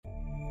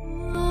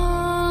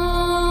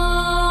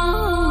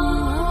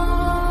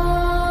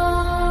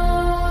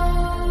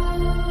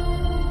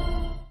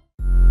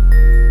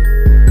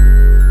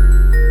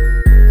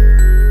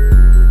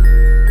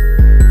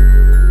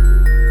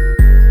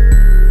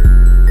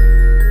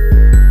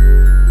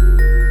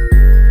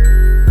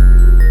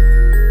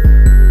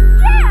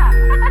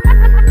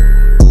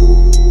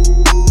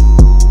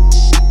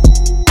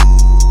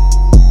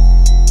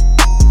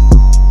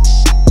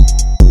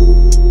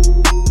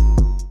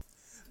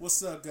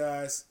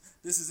guys?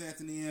 This is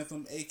Anthony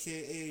Anthem,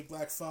 a.k.a.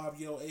 Black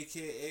Fabio,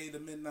 a.k.a. The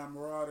Midnight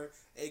Marauder,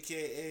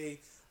 a.k.a.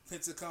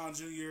 Pentacon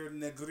Jr.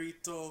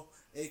 Negrito,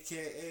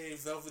 a.k.a.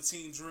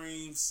 Velveteen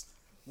Dreams,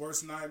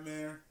 Worst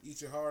Nightmare,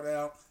 Eat Your Heart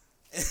Out.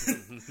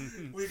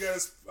 we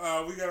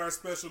got our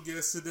special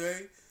guest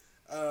today.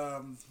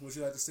 Would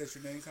you like to state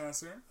your name,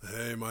 Concern?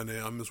 Hey, my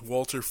name is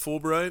Walter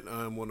Fulbright.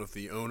 I'm one of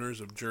the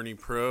owners of Journey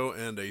Pro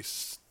and a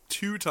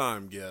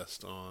two-time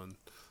guest on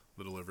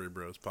the Delivery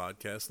Bros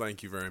podcast.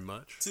 Thank you very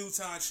much.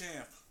 Two-time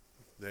champ.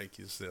 Thank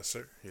you, yes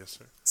sir. Yes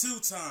sir. Two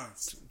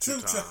times.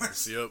 Two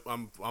times. Yep.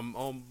 I'm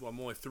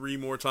only 3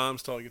 more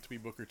times till I get to be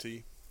Booker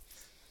T.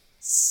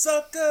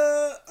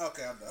 Sucker.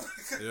 Okay, I'm done.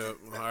 Yep.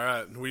 All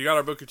right. We got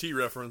our Booker T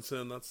reference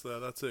in. That's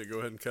it. Go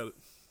ahead and cut it.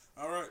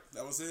 All right,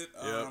 that was it.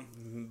 Yep.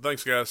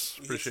 Thanks, guys.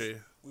 Appreciate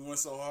you. We went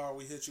so hard,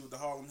 we hit you with the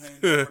Harlem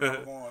Hangover. Now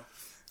we're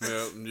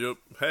going. Yep.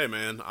 Hey,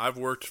 man, I've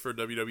worked for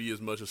WWE as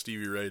much as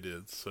Stevie Ray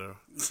did, so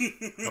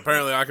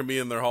apparently I can be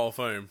in their Hall of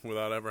Fame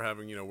without ever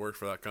having, worked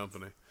for that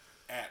company.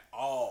 At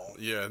all.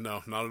 Yeah,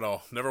 no, not at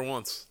all. Never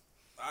once.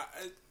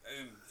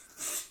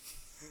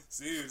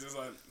 See, you're just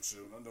like,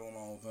 shoot, I'm doing my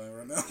own thing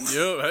right now.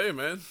 Yep. Hey,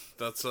 man,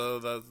 that's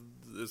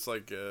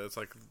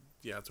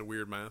it's a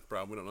weird math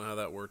problem. We don't know how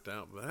that worked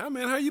out, but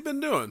how you been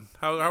doing?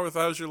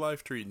 How's your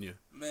life treating you?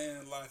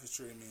 Man, life is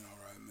treating me all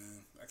right, man.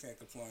 I can't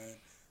complain.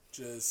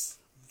 Just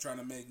trying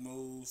to make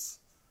moves.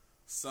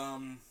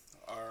 Some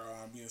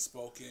are being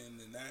spoken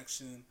in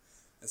action,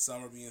 and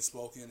some are being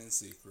spoken in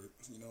secret.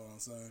 You know what I'm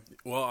saying?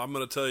 Well, I'm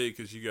going to tell you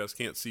because you guys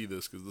can't see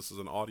this because this is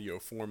an audio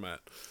format,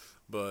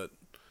 but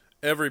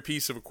every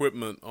piece of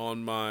equipment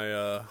on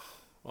my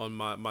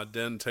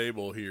den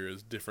table here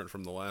is different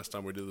from the last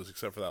time we did this,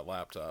 except for that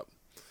laptop.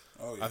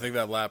 Oh, yeah. I think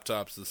that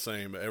laptop's the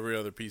same, but every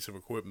other piece of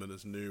equipment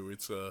is new.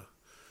 It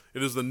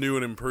is the new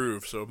and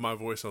improved. So if my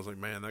voice sounds like,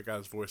 man, that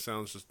guy's voice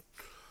sounds just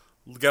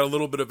got a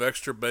little bit of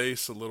extra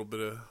bass, a little bit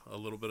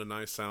of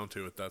nice sound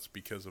to it. That's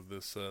because of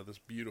this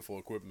beautiful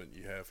equipment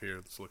you have here.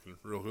 It's looking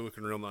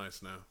real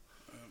nice now.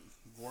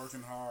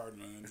 Working hard,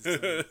 man.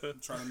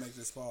 Trying to make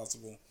this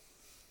possible.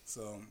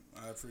 So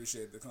I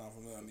appreciate the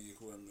compliment on the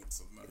equipment.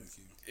 So thank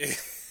you.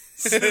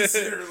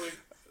 Sincerely.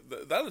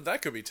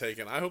 That could be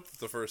taken. I hope that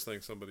the first thing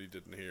somebody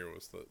didn't hear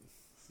was that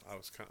I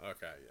was kind of,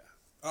 okay, yeah.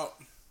 Oh.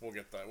 We'll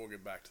get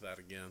back to that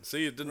again.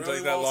 See, it didn't really,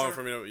 take that Walter? long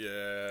for me to,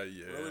 yeah.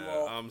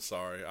 Really, I'm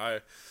sorry.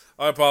 I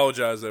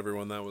apologize,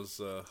 everyone. That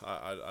was,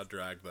 I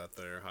dragged that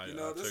there.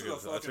 This is a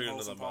fucking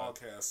wholesome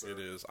podcast, sir. It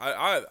is.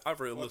 I've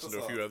listened to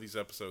a few of these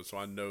episodes, so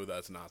I know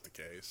that's not the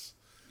case.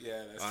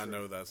 Yeah, that's true. I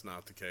know that's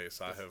not the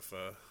case.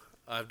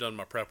 I've done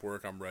my prep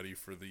work. I'm ready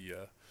for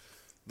the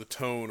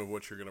tone of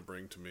what you're going to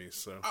bring to me.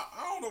 So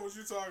I don't know what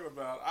you're talking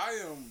about. I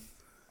am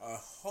a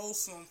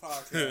wholesome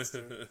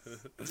podcaster,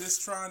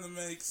 just trying to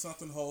make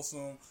something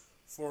wholesome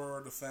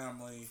for the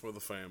family.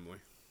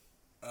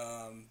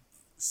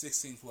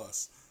 16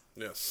 plus.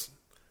 Yes.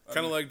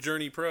 Kind of like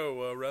Journey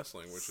Pro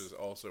Wrestling, which is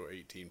also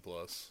 18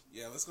 plus.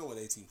 Yeah, let's go with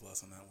 18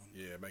 plus on that one.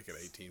 Yeah, make it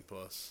 18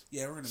 plus.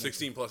 Yeah, we're gonna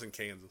 16 plus in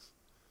Kansas.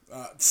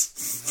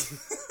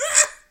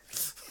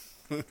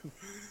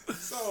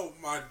 So,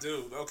 my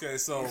dude. Okay,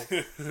 so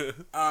in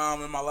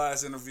my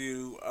last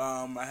interview,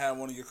 I had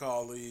one of your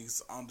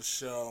colleagues on the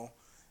show.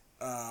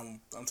 I'm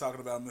talking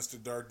about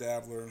Mr. Dirt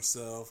Dabbler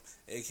himself,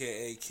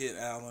 a.k.a. Kit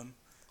Allen.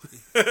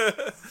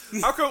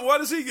 How come? Why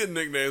does he get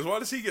nicknames? Why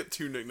does he get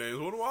 2 nicknames?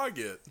 What do I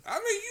get? I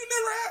mean,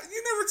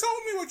 you never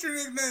told me what your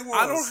nickname was.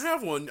 I don't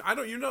have one.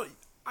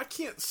 I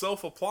can't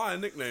self-apply a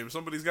nickname.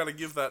 Somebody's got to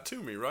give that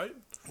to me, right?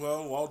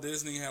 Well, Walt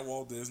Disney had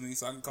Walt Disney,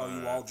 so I can call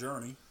you Walt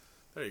Journey.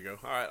 There you go.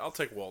 All right, I'll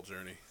take Walt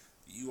Journey.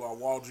 You are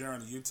Walt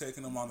Journey. You're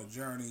taking them on a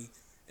journey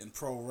in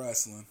pro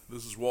wrestling.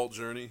 This is Walt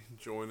Journey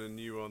joining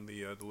you on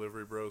the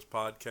Delivery Bros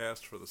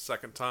podcast for the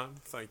second time.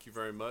 Thank you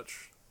very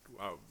much.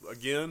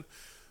 Again,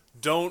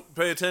 don't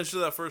pay attention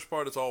to that first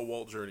part. It's all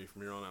Walt Journey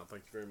from here on out.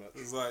 Thank you very much.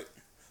 It's like,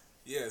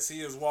 yes,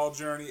 he is Walt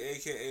Journey,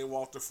 a.k.a.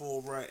 Walter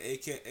Fulbright,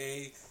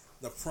 a.k.a.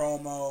 the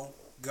promo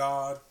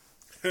god.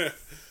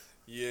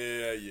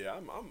 Yeah.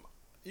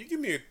 You give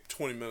me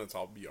 20 minutes,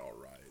 I'll be all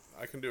right.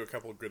 I can do a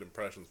couple of good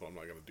impressions, but I'm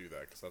not going to do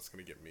that because that's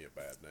going to get me a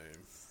bad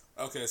name.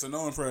 Okay, so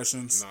no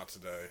impressions. Not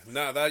today.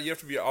 No, that you have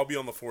to be. I'll be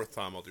on the 4th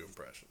time. I'll do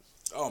impressions.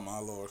 Oh my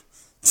lord!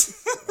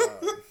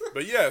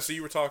 But yeah, so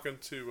you were talking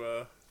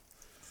to.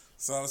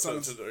 Tell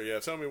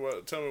me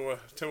what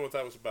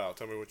that was about.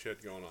 Tell me what you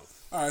had going on.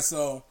 All right,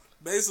 so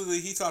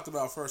basically, he talked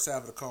about first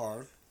half of the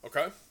card.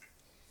 Okay.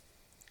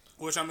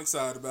 Which I'm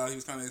excited about. He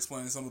was kind of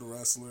explaining some of the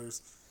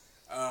wrestlers.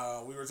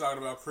 We were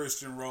talking about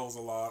Christian Rose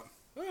a lot.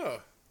 Oh.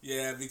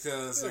 Yeah,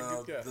 because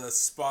the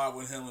spot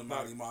with him and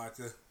Mighty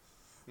Micah,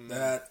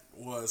 that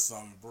was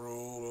some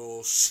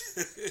brutal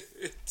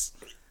shit.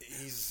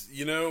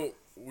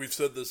 We've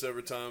said this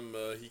every time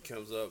he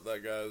comes up.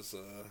 That guy's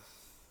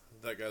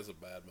a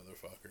bad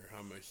motherfucker.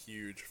 I'm a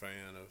huge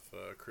fan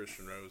of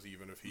Christian Rose,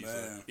 even if he's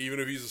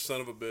a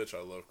son of a bitch.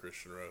 I love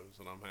Christian Rose,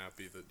 and I'm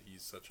happy that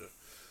he's such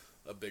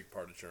a big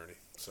part of Journey.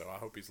 So I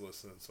hope he's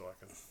listening, so I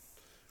can.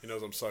 He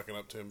knows I'm sucking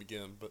up to him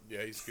again, but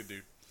yeah, he's a good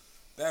dude.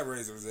 That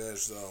Razor's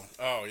Edge, though.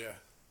 Oh, yeah.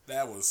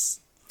 That was...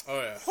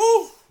 Oh yeah.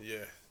 Whew.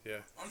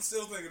 Yeah. I'm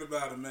still thinking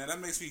about it, man. That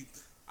makes me.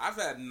 I've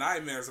had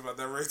nightmares about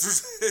that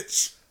Razor's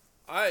Edge.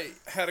 I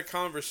had a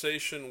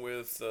conversation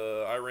with.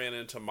 I ran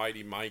into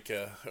Mighty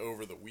Micah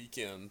over the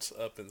weekend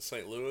up in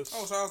St. Louis.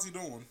 Oh, so how's he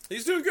doing?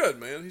 He's doing good,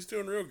 man. He's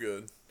doing real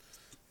good.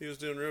 He was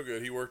doing real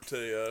good. He worked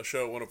a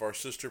show at one of our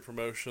sister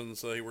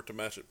promotions. He worked a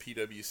match at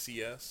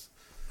PWCS.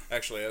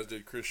 Actually, as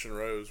did Christian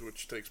Rose,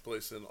 which takes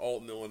place in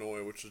Alton,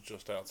 Illinois, which is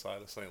just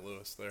outside of St.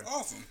 Louis there.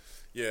 Awesome.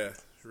 Yeah,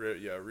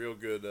 real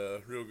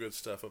good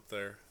stuff up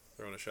there.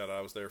 Throwing a shout out.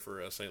 I was there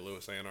for St.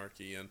 Louis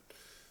Anarchy and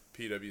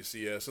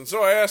PWCS. And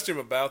so I asked him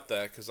about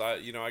that because I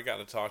got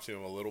to talk to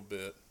him a little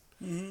bit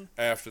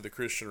after the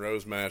Christian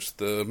Rose match.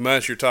 The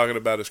match you're talking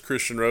about is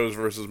Christian Rose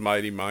versus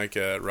Mighty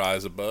Micah at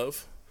Rise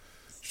Above,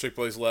 which took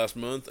place last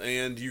month.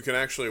 And you can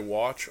actually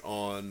watch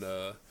on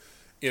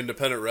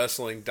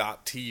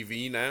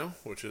independentwrestling.tv now,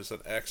 which is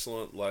an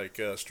excellent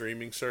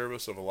streaming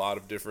service of a lot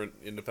of different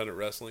independent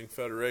wrestling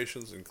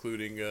federations,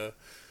 including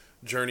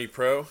Journey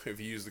Pro. If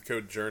you use the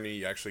code Journey,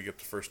 you actually get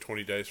the first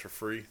 20 days for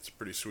free. It's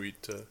pretty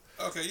sweet.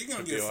 Okay, you're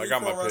going to get free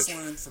pro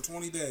wrestling for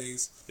 20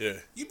 days. Yeah.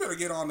 You better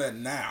get on that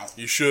now.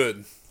 You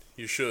should.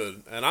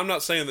 And I'm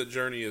not saying that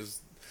Journey is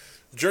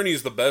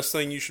the best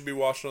thing you should be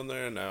watching on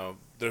there. Now,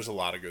 there's a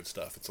lot of good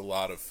stuff. It's a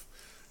lot of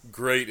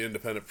great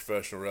independent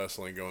professional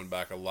wrestling going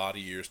back a lot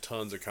of years.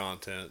 Tons of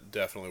content.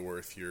 Definitely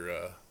worth your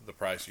the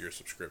price of your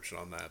subscription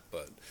on that.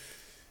 But,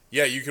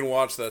 yeah, you can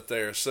watch that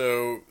there.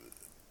 So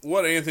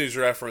what Anthony's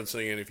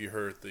referencing, and if you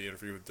heard the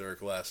interview with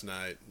Dirk last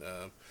night,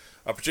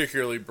 a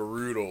particularly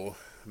brutal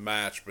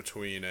match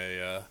between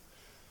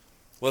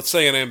let's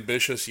say an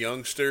ambitious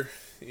youngster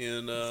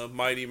in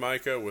Mighty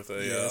Micah with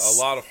a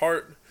lot of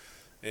heart,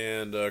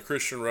 and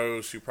Christian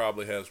Rose, who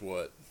probably has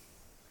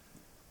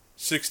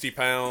 60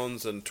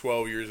 pounds and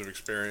 12 years of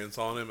experience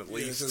on him at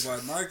least. It's just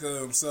like Micah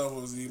himself,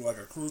 was he like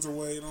a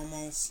cruiserweight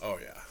almost? Oh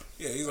yeah.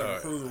 Yeah, he's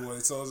like a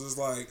cruiserweight. So it's just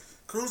like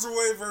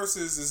cruiserweight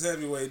versus this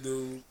heavyweight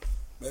dude,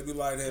 maybe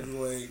light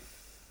heavyweight,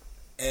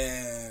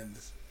 and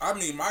I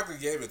mean Micah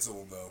gave it to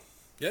him though.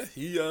 Yeah,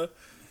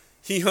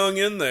 he hung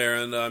in there,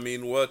 and I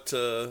mean,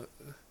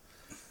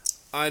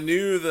 I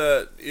knew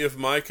that if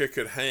Micah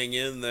could hang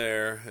in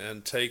there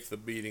and take the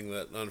beating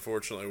that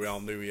unfortunately we all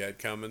knew he had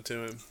coming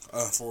to him,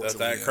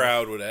 that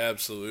crowd would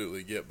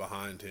absolutely get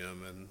behind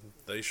him, and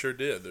they sure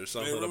did. There's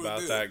something really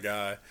about that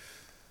guy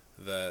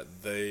that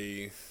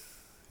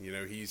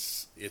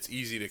it's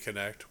easy to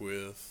connect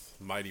with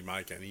Mighty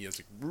Micah, and he has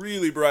a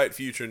really bright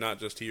future, not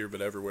just here, but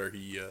everywhere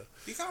he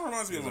kind of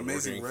reminds me of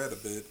Amazing Red a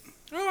bit.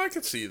 Oh, I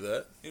could see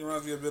that. He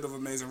reminds me a bit of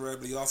Amazing Red,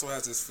 but he also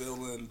has this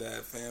feeling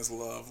that fans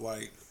love,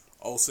 like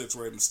 06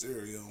 Rey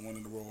Mysterio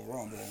winning the Royal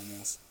Rumble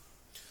almost.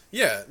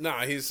 Yeah,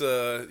 he's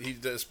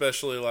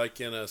especially like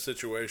in a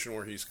situation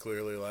where he's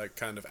clearly like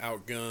kind of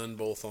outgunned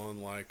both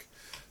on like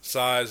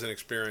size and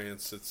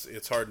experience.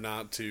 It's hard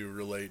not to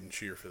relate and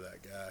cheer for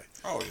that guy.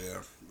 Oh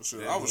yeah,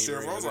 sure. I was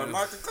cheering. I was like,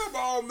 Micah, come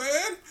on,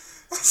 man.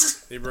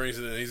 He brings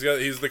it in.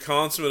 He's the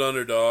consummate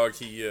underdog.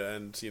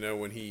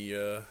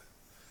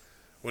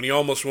 When he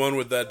almost won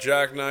with that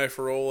jackknife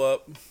roll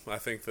up, I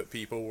think that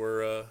people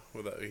were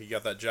he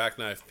got that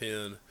jackknife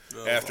pin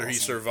after he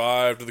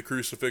survived the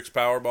crucifix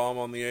powerbomb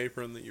on the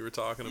apron that you were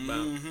talking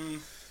about. Mm-hmm.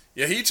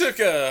 Yeah, he took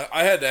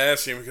I had to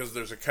ask him because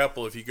there's a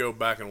couple, if you go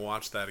back and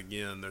watch that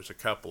again, there's a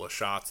couple of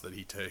shots that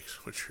he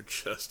takes which are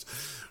just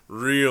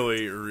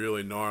really,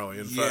 really gnarly.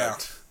 In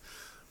fact,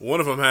 one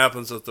of them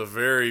happens at the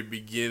very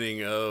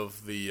beginning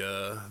of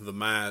the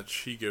match.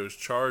 He goes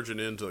charging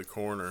into the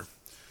corner,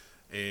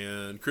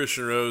 and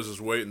Christian Rose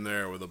is waiting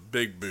there with a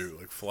big boot,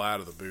 like flat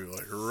of the boot,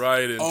 like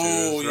right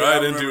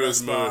into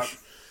his mush.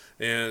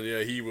 And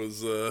yeah, he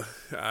was.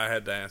 I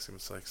had to ask him.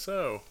 It's like,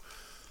 so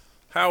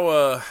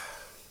how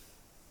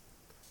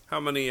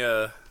many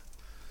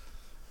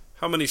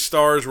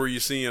stars were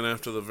you seeing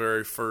after the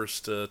very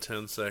first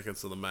 10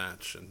 seconds of the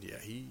match? And yeah,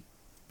 he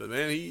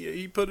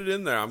put it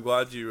in there. I'm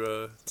glad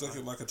you took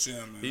it like a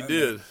champ. Man. He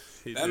did.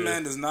 That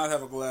man does not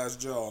have a glass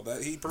jaw.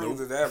 That he proved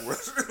it that way.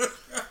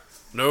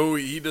 No,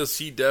 he does.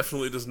 He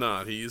definitely does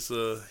not. He's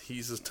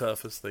as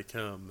tough as they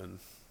come, and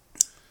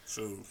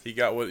true. He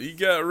got what he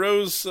got.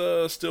 Rose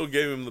still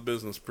gave him the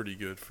business pretty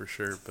good for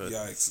sure. But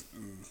yikes,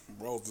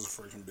 Rose is a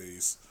freaking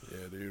beast.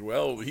 Yeah, dude.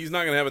 Well, he's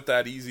not gonna have it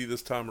that easy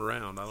this time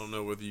around. I don't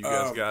know whether you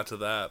guys got to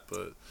that,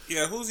 but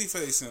yeah, who's he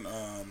facing?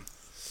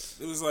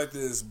 It was like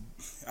this.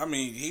 I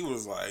mean, he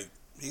looked like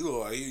he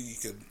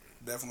could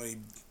definitely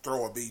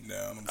throw a beat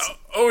down.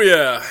 Oh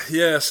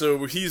yeah.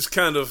 So he's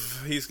got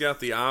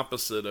the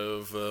opposite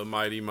of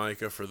Mighty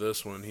Micah for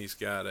this one. He's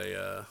got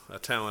a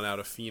talent out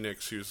of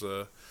Phoenix who's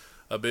a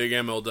big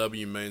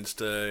MLW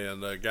mainstay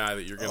and a guy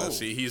that you're gonna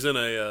see. He's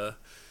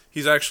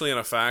actually in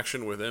a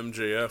faction with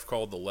MJF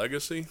called The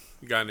Legacy.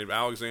 A guy named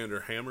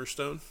Alexander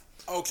Hammerstone.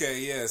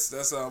 Okay, yes,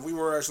 that's we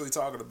were actually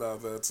talking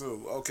about that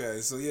too. Okay,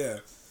 so yeah,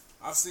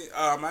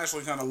 I'm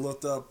actually kind of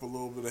looked up a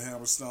little bit of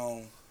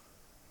Hammerstone.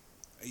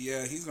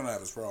 Yeah, he's gonna have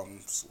his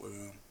problems with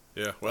him.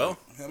 Yeah, well,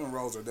 him and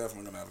Rose are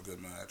definitely gonna have a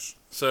good match.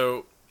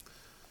 So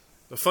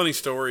A funny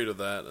story to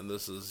that, and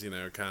this is,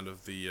 kind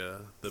of the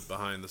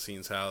behind the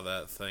scenes how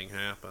that thing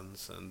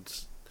happens. And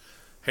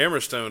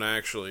Hammerstone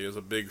actually is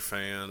a big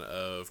fan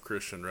of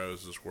Christian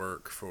Rose's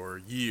work for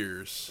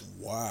years.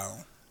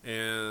 Wow.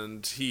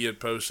 And he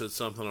had posted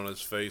something on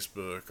his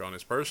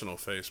personal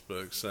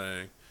Facebook,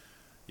 saying,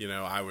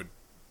 I would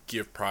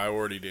give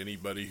priority to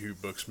anybody who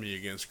books me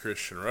against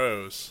Christian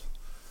Rose.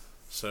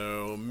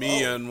 So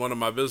me and one of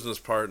my business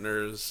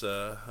partners,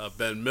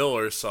 Ben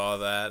Miller, saw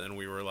that, and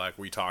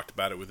we talked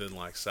about it within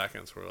like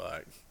seconds. We're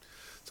like,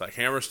 it's like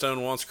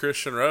Hammerstone wants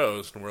Christian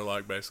Rose, and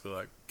we're basically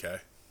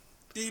okay,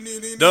 ding,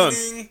 ding, ding, done,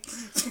 ding.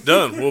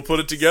 done. We'll put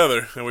it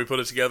together, and we put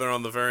it together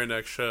on the very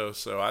next show.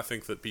 So I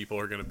think that people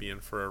are going to be in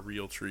for a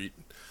real treat.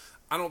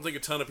 I don't think a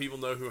ton of people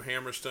know who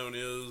Hammerstone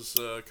is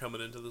coming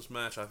into this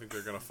match. I think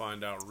they're going to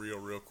find out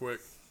real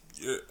quick.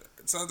 Yeah,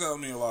 something tells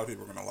me a lot of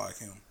people are going to like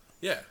him.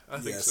 Yeah, I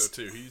think so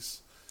too.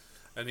 He's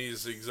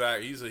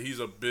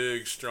a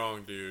big,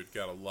 strong dude.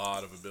 Got a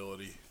lot of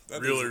ability.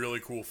 Really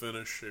cool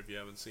finish. If you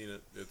haven't seen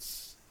it,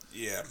 it's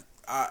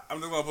I'm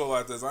just gonna put it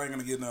like this. I ain't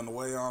gonna get nothing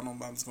away on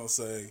him. I'm just gonna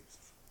say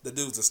the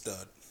dude's a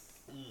stud.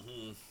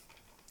 Mm-hmm.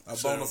 A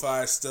bona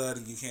fide stud,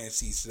 and you can't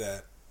teach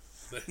that.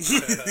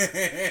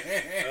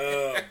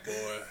 Oh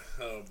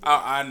boy.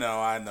 I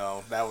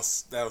know. That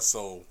was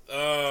so.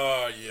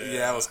 Oh yeah.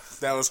 Yeah,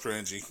 that was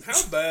cringy.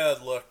 How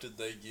bad luck did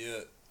they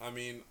get? I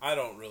mean, I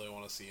don't really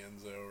want to see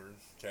Enzo or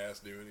Cass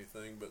do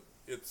anything, but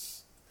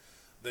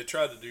they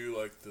tried to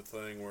do the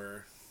thing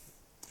where,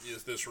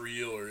 is this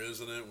real or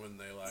isn't it, when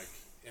they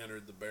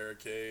entered the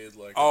barricade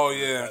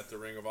at the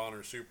Ring of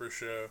Honor Super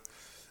Show.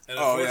 And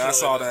I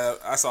saw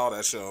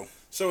that show.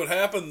 So it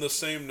happened the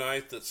same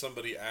night that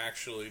somebody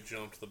actually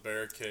jumped the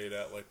barricade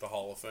at the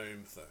Hall of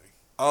Fame thing.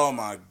 Oh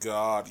my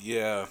God!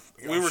 Yeah,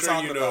 we were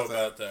talking about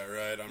that,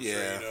 right? I'm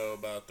sure you know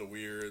about the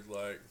weird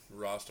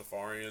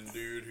Rastafarian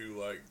dude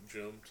who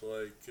jumped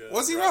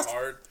was he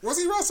Rastafarian? Was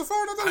he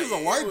Rastafarian? I thought he was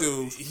a white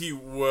dude.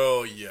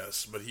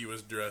 Yes, but he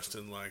was dressed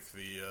in the.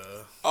 He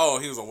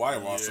was a white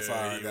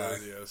Rastafarian guy.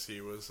 He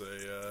was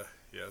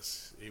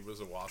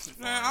a Rastafarian.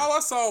 Man, all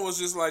I saw was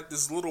just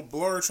this little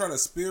blur trying to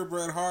spear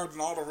Bret Hart, and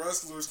all the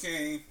wrestlers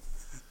came,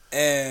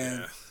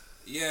 and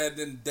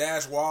then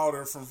Dash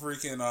Wilder from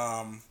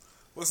freaking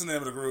what's the name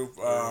of the group?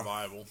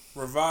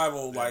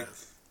 Revival.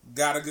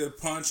 Got a good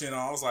punch in.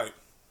 I was like,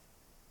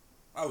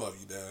 I love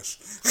you, Dash.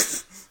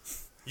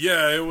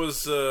 Yeah, it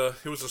was a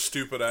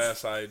stupid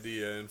ass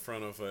idea in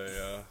front of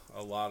a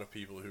lot of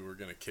people who were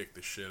going to kick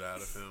the shit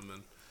out of him,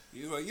 and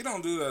you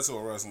don't do that to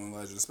a wrestling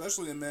legend,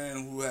 especially a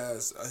man who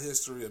has a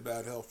history of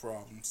bad health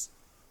problems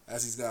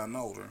as he's gotten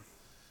older.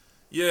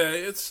 Yeah,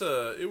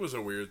 it was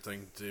a weird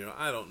thing to do.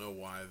 I don't know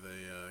why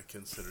they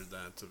considered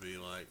that to be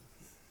an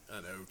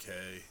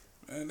okay.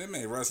 Man, they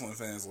made wrestling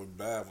fans look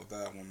bad with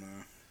that one,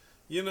 man.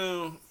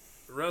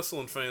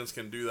 Wrestling fans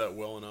can do that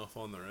well enough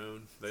on their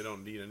own. They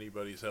don't need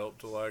anybody's help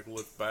to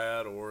look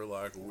bad or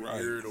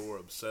weird or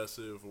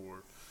obsessive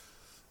or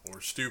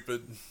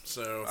stupid.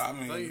 So I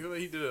mean,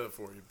 he did it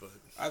for you. But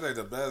I think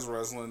the best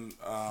wrestling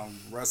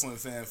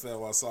fan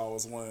fell I saw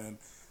was when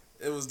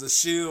it was the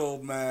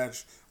Shield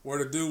match where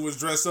the dude was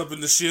dressed up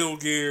in the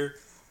Shield gear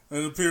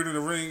and appeared in the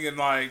ring, and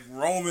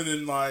Roman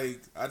and I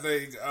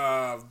think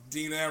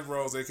Dean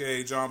Ambrose,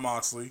 aka Jon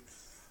Moxley,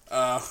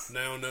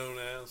 now known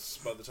as,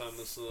 by the time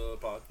this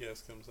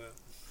podcast comes out,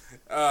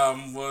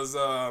 was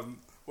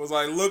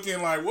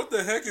looking what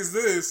the heck is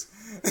this?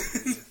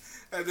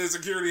 And then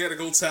security had to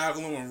go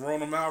tackle him and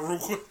run him out real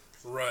quick.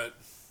 Right.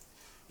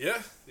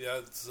 Yeah.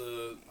 It's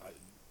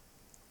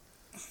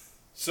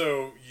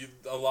so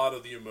a lot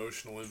of the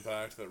emotional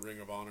impact that Ring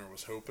of Honor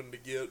was hoping to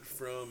get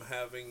from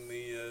having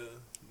the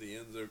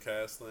Enzo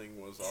Cass thing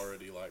was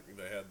already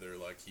they had their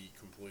heat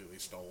completely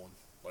stolen,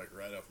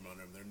 right up from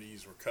under them. Their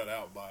knees were cut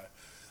out by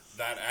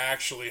that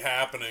actually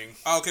happening.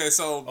 Okay,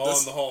 so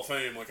on the Hall of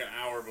Fame an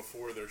hour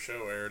before their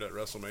show aired at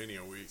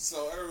WrestleMania week.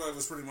 So everybody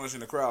was pretty much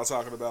in the crowd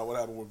talking about what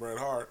happened with Bret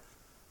Hart.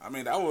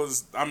 That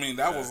was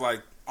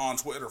on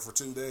Twitter for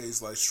 2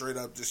 days, straight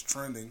up just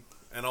trending.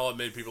 And all it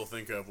made people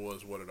think of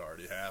was what had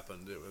already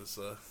happened. It was,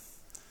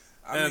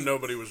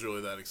 nobody was really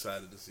that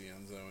excited to see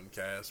Enzo and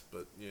Cass,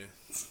 but yeah.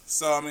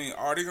 So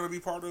are they going to be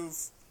part of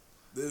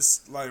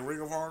this Ring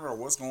of Honor, or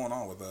what's going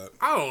on with that?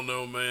 I don't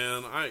know,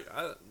 man. I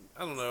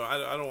don't know.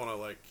 I don't want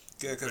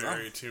to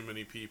bury too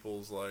many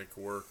people's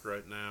work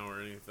right now or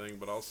anything,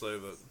 but I'll say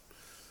that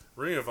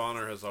Ring of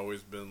Honor has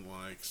always been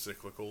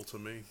cyclical to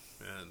me,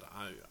 and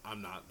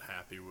I'm not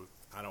happy with.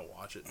 I don't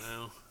watch it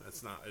now.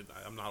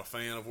 I'm not a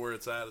fan of where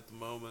it's at the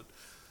moment.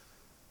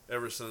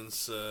 Ever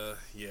since,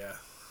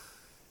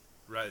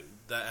 right.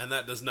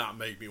 That does not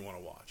make me want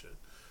to watch it.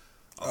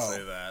 I'll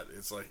say that.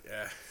 It's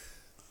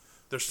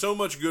there's so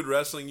much good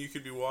wrestling you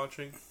could be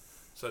watching,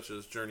 such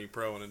as Journey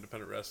Pro and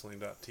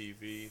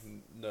IndependentWrestling.tv.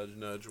 Nudge,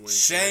 nudge, wink.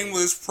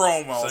 Shameless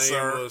promo,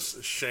 sir.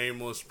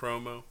 Shameless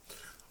promo.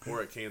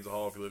 Or at Kansas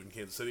Hall if you live in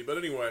Kansas City. But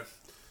anyway,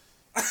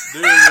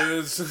 there it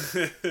is.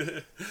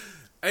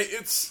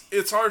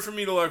 It's hard for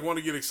me to want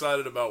to get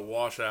excited about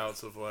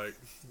washouts of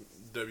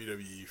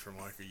WWE from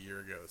like a year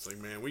ago. It's like,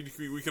 man, we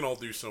can all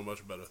do so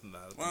much better than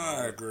that. Well,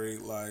 I agree.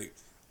 Like,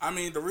 I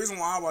mean, the reason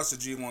why I watched the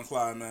G1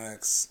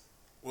 Climax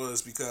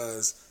was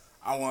because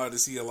I wanted to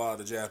see a lot of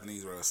the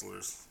Japanese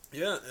wrestlers.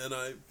 Yeah, and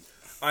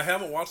I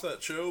haven't watched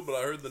that show, but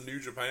I heard the New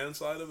Japan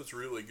side of it's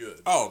really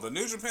good. Oh, the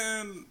New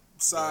Japan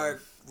side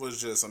was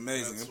just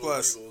amazing.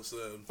 That's And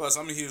what plus,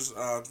 I'm a huge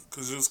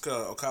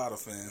Kazuchika Okada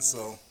fan,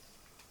 so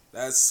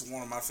that's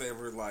one of my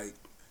favorite like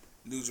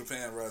New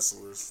Japan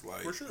wrestlers.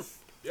 Like, for sure.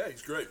 Yeah,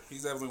 he's great.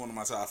 He's definitely one of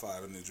my top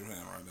 5 in New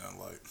Japan right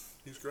now. Like,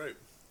 he's great.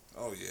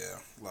 Oh yeah,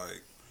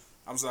 like,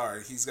 I'm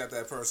sorry, he's got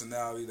that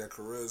personality, that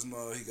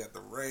charisma. He got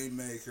the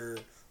Rainmaker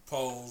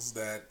pose,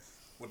 that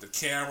with the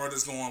camera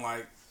that's going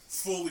like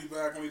fully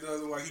back when he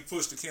does it, like he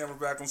pushed the camera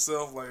back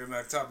himself, like in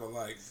that type of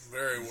like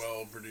very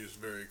well produced,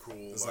 very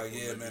cool. It's like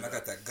yeah, man, I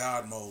got that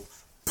God mode.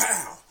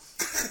 Pow.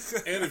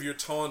 And if your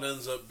taunt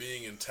ends up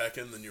being in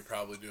Tekken, then you're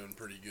probably doing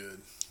pretty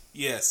good.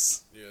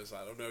 Yes. Yes,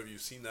 I don't know if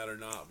you've seen that or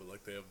not, but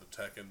like they have the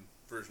Tekken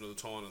version of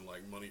the taunt, and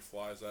like money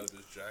flies out of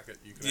his jacket.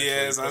 You can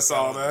yes, I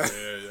saw that.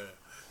 Yeah.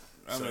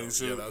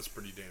 Yeah, that's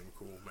pretty damn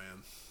cool,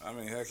 man. I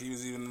mean, heck, he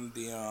was even in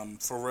the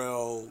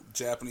Pharrell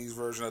Japanese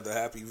version of the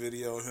Happy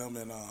video. Him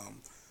and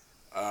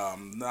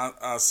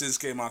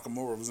Shinsuke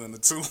Nakamura was in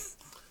it too.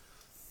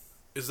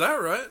 Is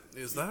that right?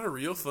 Is that a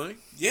real thing?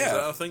 Yeah. Is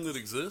that a thing that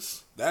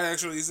exists? That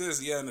actually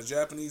exists, yeah, in the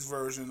Japanese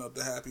version of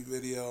the Happy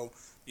video.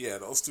 Yeah,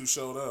 those two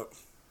showed up.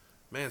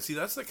 Man, see,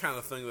 that's the kind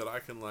of thing that I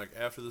can, like,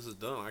 after this is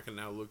done, I can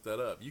now look that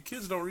up. You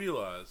kids don't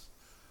realize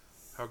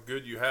how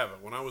good you have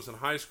it. When I was in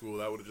high school,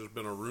 that would have just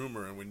been a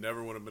rumor, and we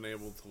never would have been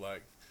able to,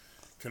 like,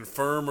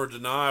 confirm or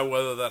deny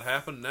whether that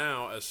happened.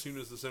 Now, as soon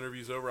as this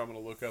interview's over, I'm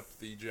going to look up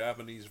the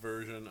Japanese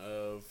version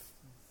of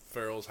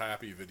Pharrell's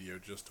Happy video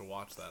just to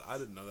watch that. I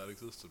didn't know that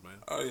existed, man.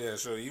 Oh, yeah,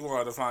 sure. You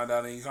wanted to find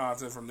out any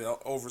content from the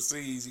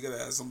overseas, you got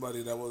to have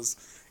somebody that was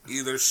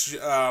either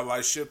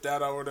shipped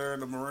out over there in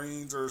the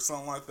Marines or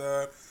something like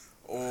that,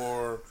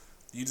 or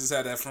you just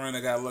had that friend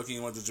that got lucky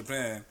and went to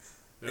Japan.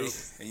 Yep.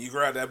 And you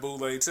grabbed that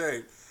bootleg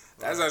tape.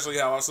 That's actually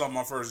how I saw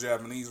my first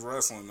Japanese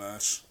wrestling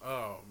match.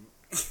 Oh,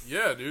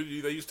 yeah,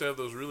 dude. They used to have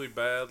those really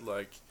bad,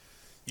 like,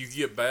 you could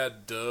get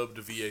bad dubbed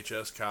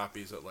VHS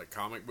copies at, like,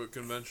 comic book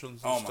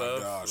conventions and stuff. Oh,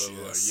 my gosh,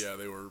 yes. Like, yeah,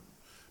 they were,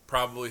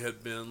 probably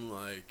had been,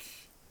 like,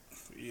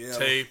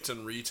 taped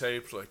and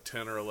retaped, like,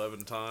 10 or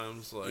 11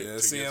 times. Like, yeah,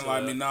 seeing,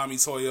 like, Minami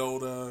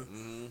Toyota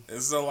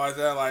and stuff like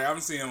that. Like,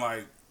 I'm seeing,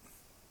 like,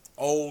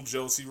 old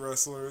Joshi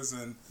wrestlers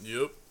and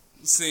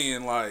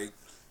seeing, like,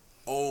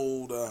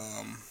 old,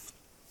 oh,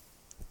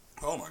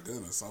 my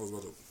goodness.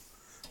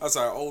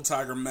 Old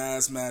Tiger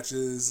Mask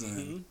matches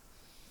and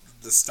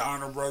the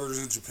Steiner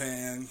brothers in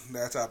Japan,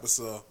 that type of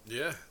stuff.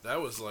 Yeah,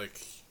 that was like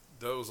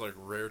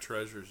rare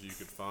treasures you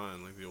could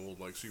find, like the old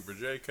like Super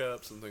J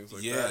Cups and things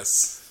like that.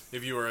 Yes.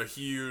 If you were a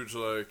huge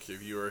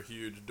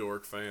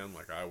dork fan,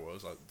 like I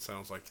was, it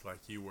sounds like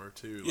you were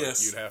too. Like,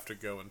 yes. You'd have to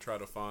go and try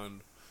to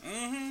find.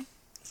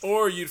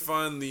 Or you'd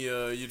find the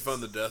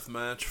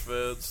deathmatch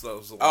feds. That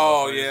was a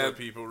lot of things that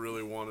people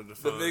really wanted to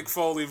find. The Mick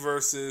Foley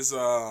versus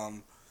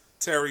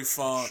Terry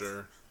Funk.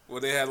 Sure. Where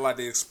they had like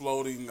the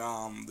exploding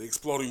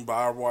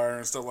barbed wire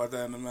and stuff like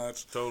that in the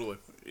match. Totally.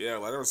 Yeah,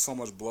 like there was so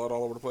much blood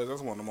all over the place.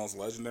 That's one of the most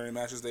legendary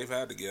matches they've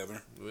had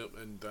together. Yep,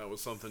 and that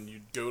was something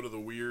you'd go to the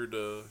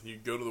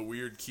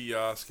weird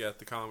kiosk at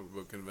the comic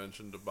book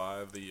convention to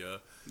buy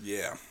the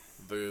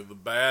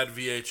bad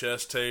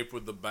VHS tape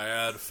with the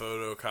bad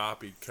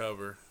photocopied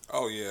cover.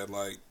 Oh yeah,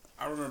 like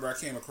I remember I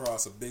came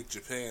across a Big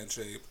Japan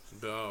tape.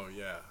 Oh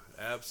yeah,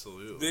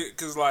 absolutely.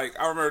 Because like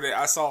I remember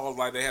I saw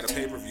like they had a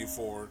pay-per-view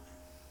for it.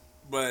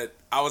 But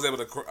I was able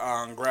to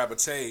grab a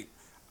tape.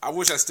 I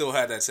wish I still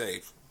had that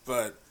tape.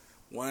 But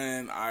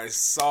when I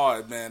saw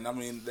it, man, I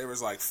mean, there was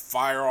like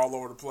fire all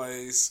over the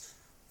place,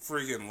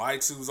 freaking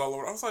light tubes all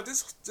over. I was like,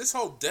 this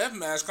whole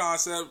deathmatch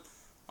concept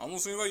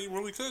almost seems like you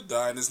really could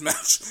die in this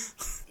match.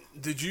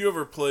 Did you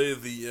ever play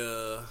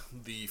the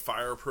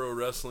Fire Pro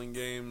Wrestling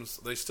games?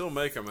 They still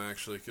make them,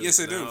 actually. Yes,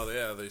 they do.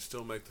 Yeah, they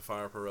still make the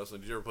Fire Pro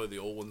Wrestling. Did you ever play the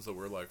old ones that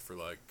were like for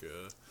like...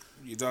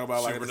 You talk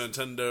about Super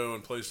Nintendo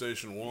and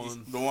PlayStation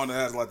 1? The one that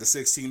has like the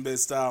 16-bit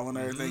style and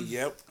everything?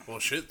 Yep. Well,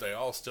 shit, they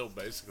all still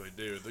basically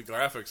do. The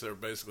graphics are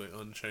basically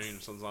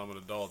unchanged since I'm an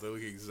adult. They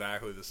look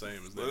exactly the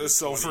same as they did. It's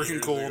so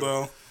freaking cool,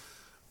 though.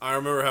 I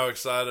remember how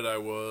excited I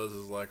was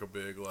as like a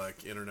big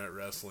like internet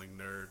wrestling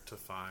nerd to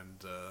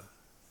find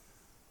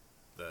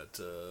that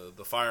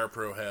the Fire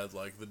Pro had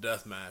like the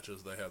death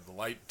matches. They had the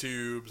light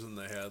tubes and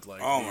they had like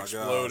the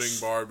exploding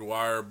barbed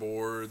wire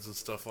boards and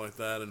stuff like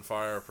that in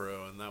Fire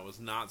Pro, and that was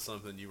not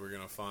something you were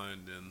gonna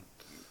find in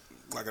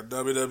like a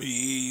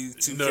WWE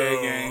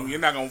 2K game.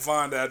 You're not gonna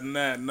find that in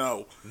that.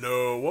 No.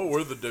 What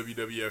were the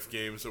WWF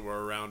games that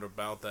were around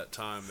about that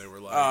time? They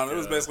were like it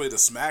was basically the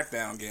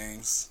SmackDown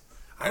games.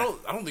 I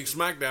don't think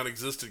SmackDown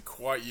existed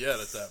quite yet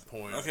at that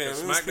point. Okay,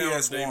 SmackDown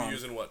was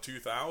debuted in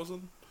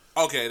 2000.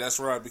 Okay, that's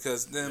right,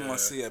 because then,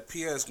 let's see, at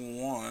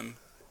PS1,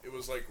 It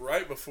was like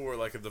right before,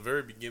 like at the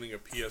very beginning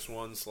of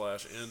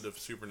PS1/end of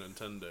Super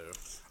Nintendo.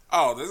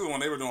 Oh, this is when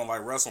they were doing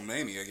like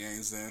WrestleMania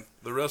games then.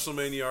 The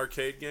WrestleMania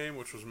arcade game,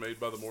 which was made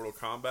by the Mortal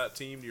Kombat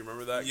team. Do you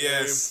remember that game?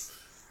 Yes.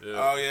 Yeah.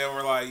 Oh, yeah,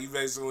 where like you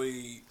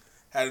basically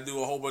had to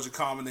do a whole bunch of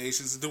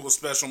combinations to do a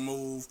special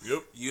move.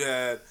 Yep. You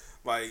had,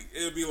 like,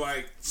 it'd be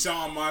like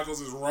Shawn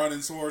Michaels is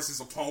running towards his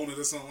opponent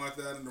or something like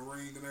that in the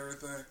ring and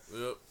everything.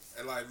 Yep.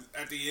 And like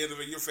at the end of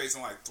it, you're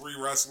facing like 3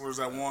 wrestlers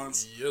at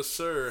once. Yes,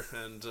 sir.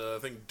 And I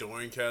think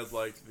Doink had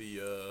like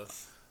the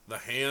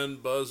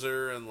hand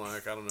buzzer, and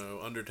like I don't know,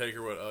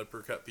 Undertaker would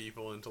uppercut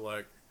people into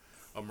like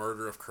a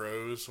murder of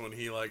crows when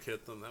he like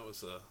hit them. That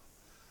was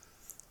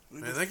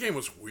man, that game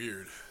was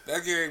weird.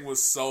 That game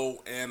was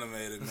so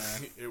animated,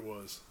 man. It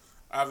was.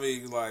 I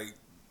mean, like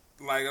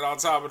on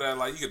top of that,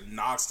 like you could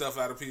knock stuff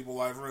out of people.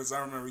 Like for instance,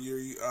 I remember you're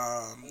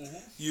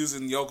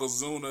using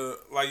Yokozuna,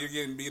 like you're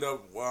getting beat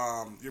up,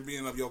 you're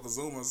beating up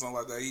Yokozuna or something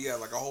like that. He had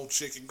like a whole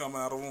chicken come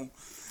out of him.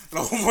 And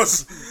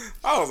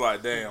I was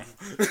like, damn.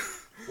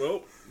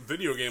 Well,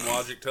 video game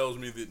logic tells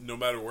me that no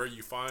matter where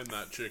you find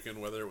that chicken,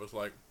 whether it was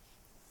like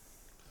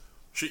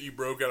shit you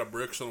broke out of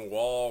bricks on a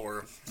wall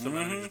or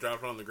somebody just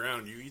dropped it on the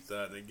ground, you eat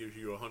that and it gives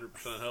you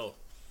 100% health.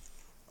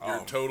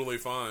 You're totally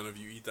fine if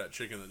you eat that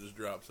chicken that just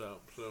drops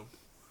out. So,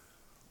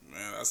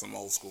 man, that's some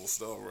old school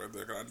stuff right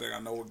there. 'Cause I think I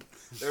know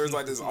there was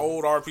like this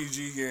old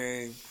RPG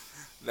game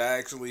that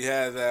actually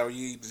had that where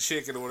you eat the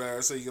chicken or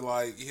whatever, so you can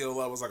like heal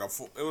up.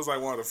 It was like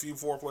one of the few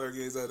 4-player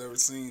games I'd ever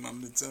seen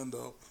on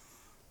Nintendo.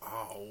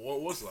 Oh,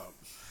 what was that?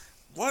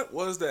 What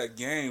was that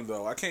game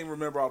though? I can't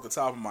remember off the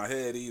top of my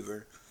head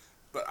either,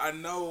 but I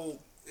know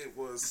it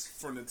was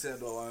for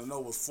Nintendo. I know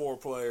it was 4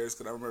 players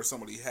because I remember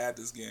somebody had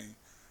this game.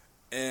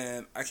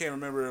 And I can't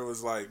remember if it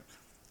was like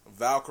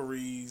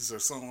Valkyries or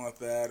something like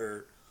that,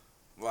 or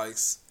like,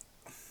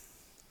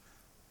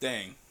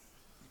 dang.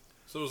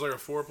 So it was like a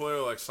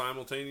 4-player, like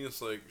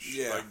simultaneous, like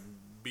like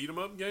beat 'em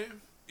up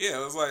game. Yeah,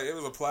 it was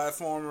a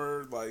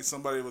platformer. Like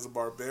somebody was a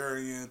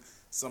barbarian,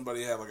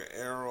 somebody had like an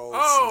arrow.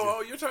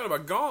 Oh, you're talking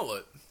about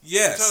Gauntlet.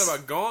 Yes, you're talking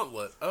about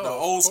Gauntlet. Oh, the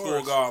old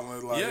school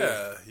Gauntlet. Like,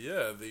 yeah.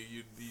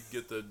 You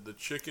get the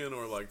chicken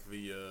or like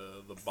the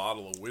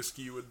bottle of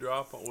whiskey would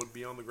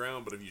be on the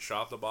ground, but if you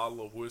shot the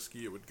bottle of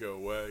whiskey, it would go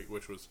away,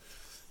 which was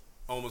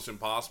almost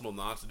impossible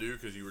not to do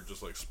because you were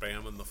just like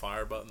spamming the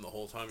fire button the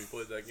whole time you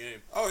played that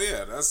game. Oh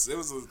yeah, it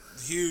was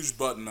a huge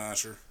button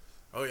masher.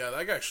 Oh yeah,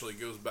 that actually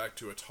goes back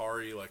to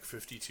Atari like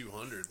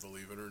 5200,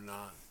 believe it or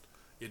not.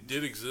 It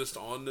did exist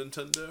on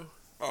Nintendo.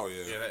 Oh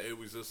yeah, it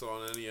existed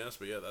on NES,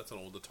 but yeah, that's an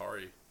old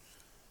Atari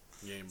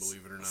game,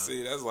 believe it or not.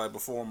 See, that's like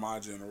before my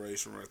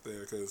generation right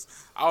there, because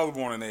I was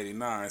born in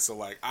 '89, so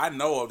like I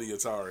know of the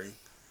Atari,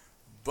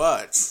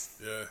 but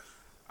yeah,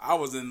 I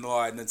was in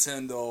like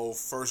Nintendo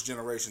first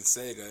generation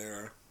Sega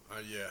era.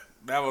 Yeah,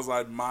 that was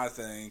like my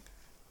thing.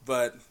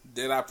 But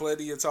did I play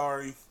the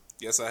Atari?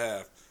 Yes, I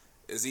have.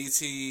 Is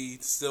E.T.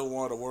 still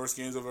one of the worst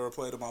games I've ever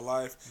played in my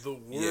life? The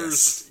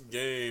worst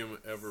game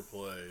ever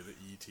played,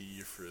 E.T.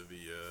 for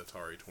the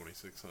Atari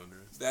 2600.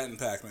 That and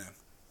Pac-Man.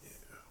 Yeah.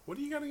 What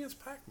do you got against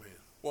Pac-Man?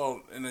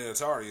 Well, in the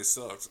Atari, it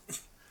sucked.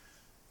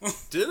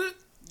 Did it?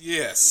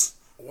 Yes.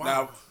 Wow.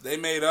 Now, they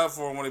made up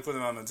for it when they put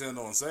it on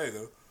Nintendo and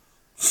Sega.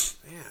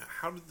 Yeah,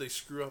 how did they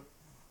screw up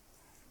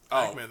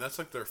Pac-Man? That's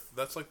like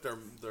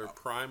their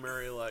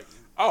primary like.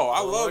 Oh,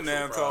 I love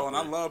Namco and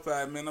I love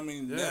Pac-Man. I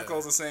mean,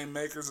 Namco's the same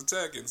makers of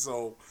Tekken,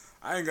 so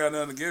I ain't got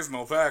nothing against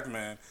no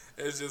Pac-Man.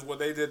 It's just what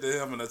they did to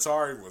him in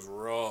Atari was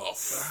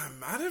rough. I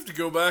might have to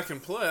go back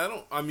and play.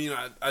 I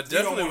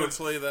definitely would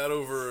play that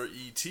over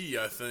E.T.,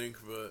 I think,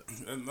 but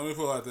let me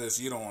put it like this: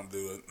 you don't want to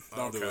do it.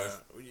 Don't do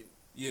it.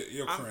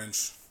 You're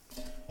cringe.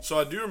 So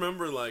I do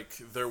remember like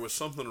there was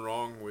something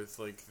wrong with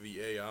like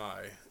the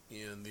AI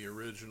in the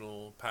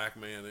original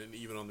Pac-Man and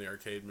even on the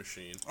arcade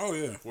machine. Oh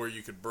yeah, where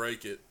you could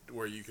break it,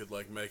 where you could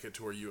like make it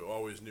to where you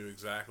always knew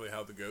exactly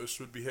how the ghost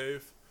would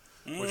behave,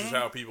 which is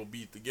how people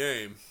beat the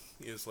game.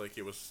 Is like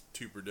it was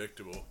too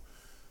predictable,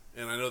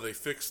 and I know they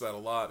fixed that a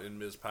lot in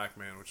Ms.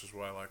 Pac-Man, which is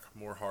why like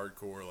more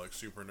hardcore like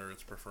super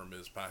nerds prefer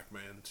Ms.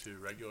 Pac-Man to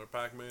regular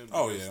Pac-Man.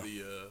 Oh yeah,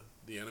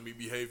 the enemy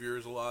behavior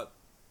is a lot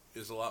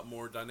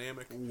more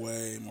dynamic.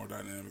 Way more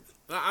dynamic.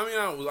 I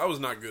mean, I was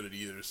not good at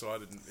either, so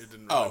it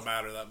didn't really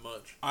matter that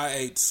much. I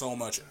ate so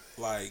much,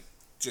 like,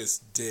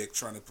 just dick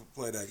trying to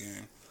play that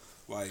game.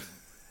 Like,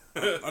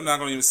 I'm not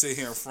going to even sit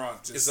here in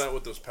front. Is that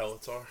what those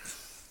pellets are?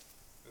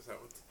 Is that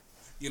what?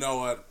 You know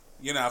what?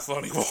 You're not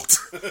funny, Walter.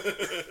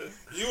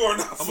 You are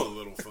not funny. I'm a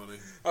little funny.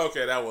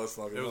 Okay, that was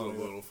funny. It was a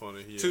little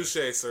funny. Yeah.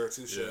 Touché, sir.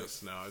 Touché.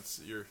 Yes, no,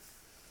 you're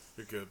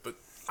good, but.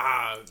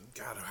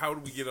 God, how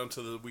did we get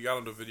we got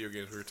onto video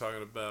games? We were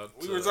talking about...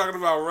 We were talking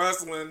about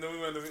wrestling, then we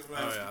went to...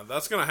 Oh, yeah.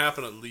 That's going to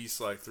happen at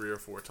least, like, 3 or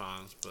 4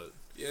 times, but...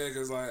 Yeah,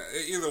 because, like,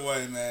 either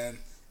way, man,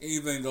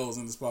 anything goes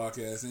in this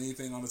podcast.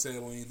 Anything on the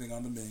table, anything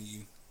on the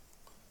menu.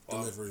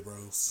 Delivery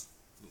Bros.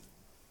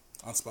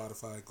 On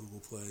Spotify,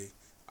 Google Play,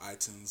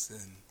 iTunes,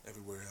 and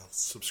everywhere else.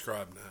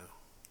 Subscribe now.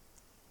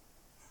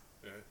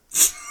 Yeah.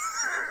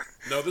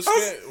 No, this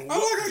I like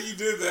how you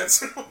did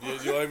that.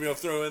 You like me to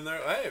throw in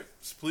there? Hey,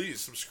 please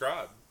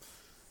subscribe.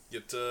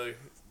 get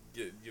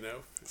you know,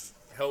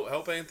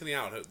 help Anthony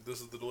out.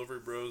 This is the Delivery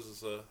Bros.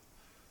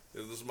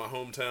 This is my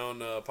hometown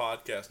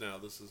podcast now.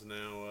 This is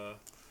now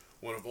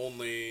one of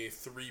only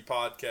 3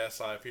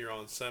 podcasts I appear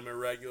on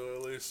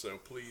semi-regularly, so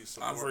please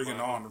support. I'm freaking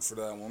honored for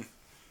that one.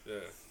 Yeah.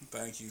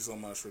 Thank you so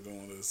much for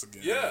doing this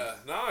again.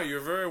 Yeah,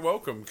 you're very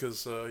welcome,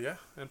 because,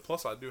 and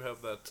plus I do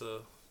have that,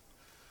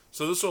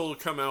 so this will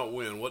come out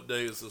when? What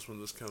day is this when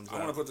this comes out? I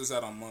want to put this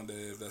out on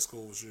Monday, if that's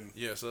cool with you.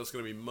 Yeah, so that's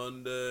going to be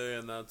Monday,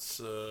 and that's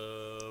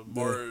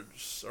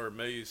March, or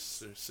May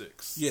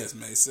 6th. Yes,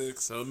 May 6th.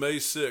 So May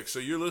 6th. So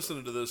you're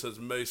listening to this as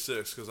May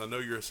 6th, because I know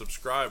you're a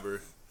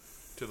subscriber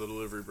to the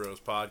Delivery Bros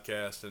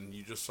podcast, and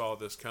you just saw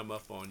this come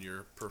up on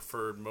your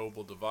preferred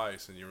mobile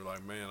device, and you were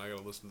like, man, I got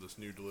to listen to this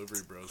new Delivery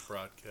Bros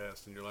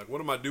podcast, and you're like,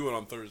 what am I doing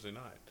on Thursday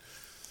night?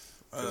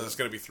 Because it's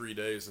going to be 3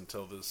 days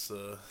until this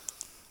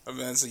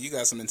event, so you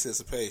got some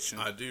anticipation.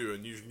 I do,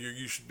 and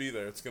you should be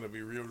there. It's going to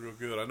be real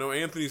good. I know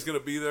Anthony's going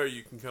to be there.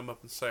 You can come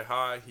up and say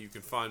hi. You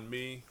can find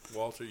me,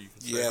 Walter. You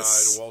can say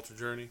hi to Walter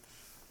Journey.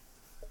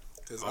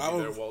 I'll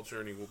be there. Walter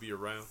Journey will be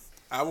around.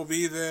 I will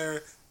be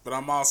there, but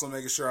I'm also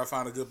making sure I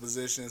find a good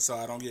position so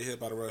I don't get hit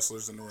by the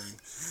wrestlers in the ring.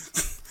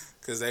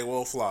 Because they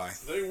will fly.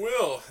 They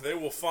will. They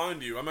will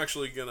find you. I'm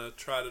actually going to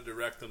try to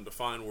direct them to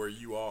find where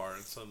you are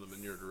and send them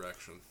in your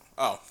direction.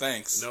 Oh,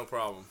 thanks. No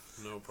problem.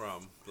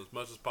 As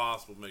much as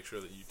possible, make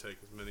sure that you take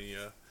as many...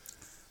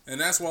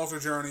 And that's Walter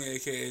Journey,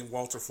 a.k.a.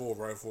 Walter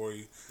Fulbright for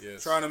you.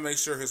 Yes. Trying to make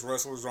sure his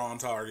wrestlers are on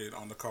target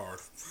on the card.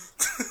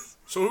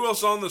 So who else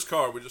is on this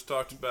card? We just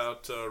talked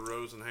about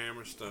Rose and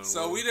Hammerstone.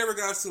 So we never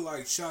got to,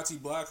 like, Shotzi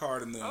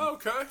Blackheart and them. Oh,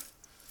 okay.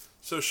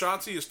 So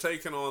Shotzi is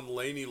taking on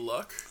Laney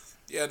Luck.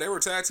 Yeah, they were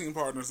tag team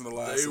partners in the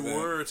last event. They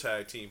were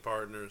tag team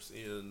partners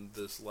in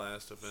this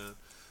last event.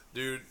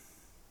 Dude,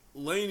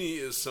 Laney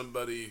is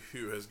somebody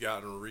who has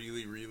gotten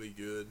really, really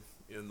good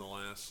in the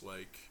last,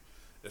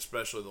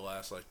 especially the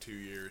last, 2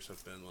 years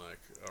have been,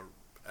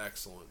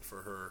 excellent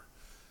for her.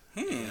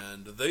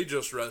 And they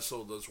just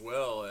wrestled as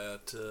well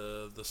at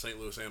the St.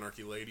 Louis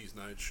Anarchy Ladies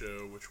Night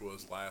show, which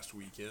was last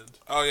weekend.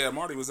 Oh, yeah,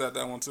 Marty was at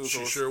that one, too.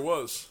 She sure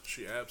was.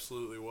 She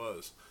absolutely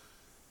was.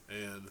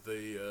 And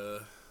they,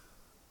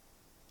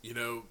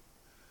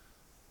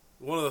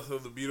 one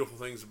of the beautiful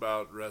things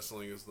about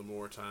wrestling is the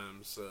more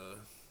times, a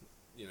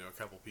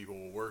couple people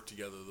will work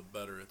together, the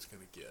better it's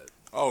going to get.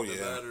 Oh, yeah.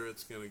 The better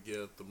it's going to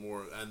get, the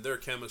more, and their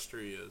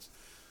chemistry is,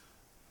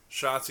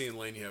 Shotzi and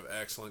Laney have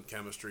excellent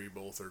chemistry.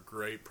 Both are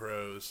great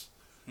pros.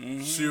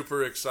 Mm-hmm.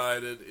 Super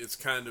excited. It's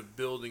kind of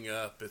building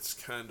up. It's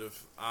kind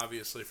of,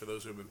 obviously, for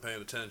those who have been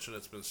paying attention,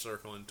 it's been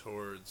circling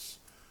towards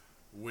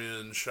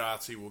when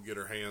Shotzi will get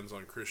her hands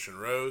on Christian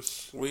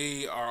Rose.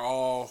 We are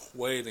all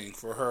waiting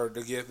for her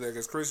to get there,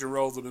 because Christian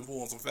Rose has been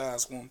pulling some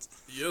fast ones.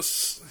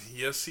 Yes,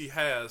 he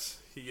has.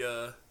 He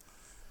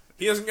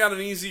hasn't got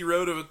an easy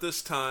road of it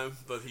this time,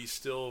 but he's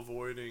still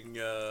avoiding...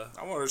 I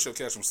wonder if she'll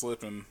catch him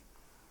slipping.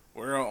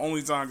 Where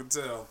only time can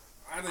tell.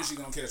 I think she's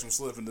going to catch him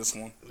slipping this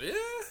one. Yeah,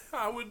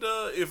 I would,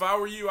 if I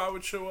were you, I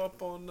would show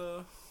up on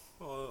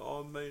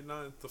May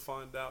 9th to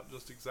find out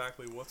just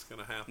exactly what's going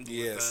to happen.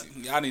 Yes,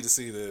 I need to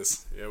see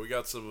this. Yeah, we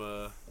got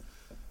some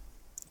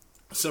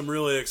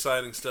really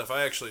exciting stuff.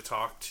 I actually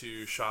talked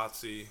to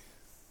Shotzi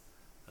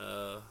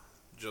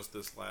just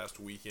this last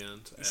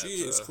weekend. She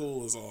is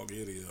cool as all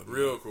get up.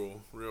 Real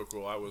cool.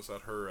 I was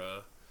at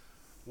her,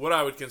 what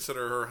I would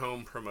consider her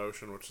home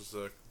promotion, which is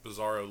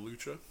Bizarro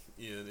Lucha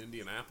in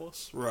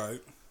Indianapolis.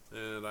 Right.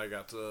 And I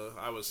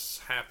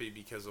was happy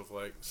because of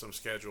some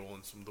schedule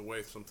and the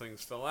way some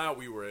things fell out.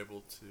 We were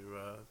able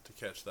to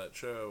catch that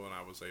show, and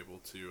I was able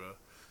to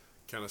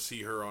kind of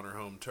see her on her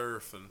home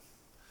turf. And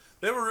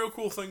they have a real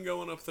cool thing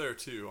going up there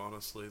too.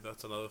 Honestly,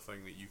 that's another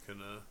thing that you can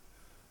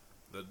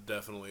that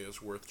definitely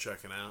is worth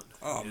checking out.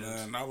 Oh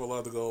man, I would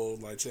love to go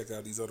check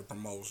out these other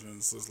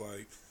promotions. Just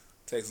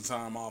take some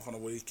time off on the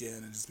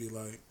weekend and just be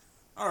like,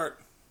 all right,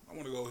 I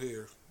want to go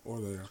here or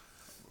there.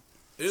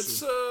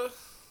 It's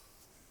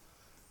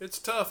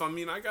tough. I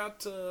mean, I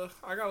got a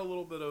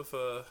little bit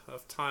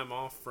of time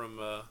off from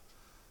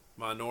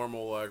my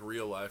normal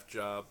real life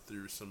job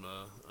through some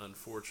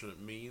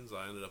unfortunate means.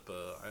 I ended up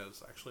I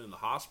was actually in the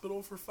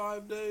hospital for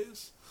 5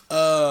 days.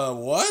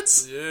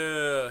 What?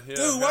 Yeah.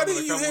 Dude, why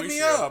didn't you hit me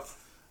up?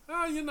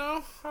 I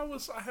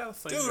had a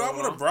thing. Dude, I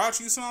would have brought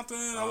you something.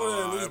 I would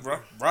have at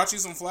least brought you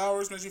some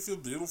flowers, made you feel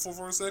beautiful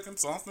for a second,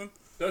 something.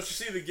 Don't you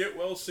see the get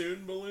well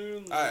soon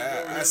balloon?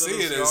 I see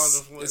it.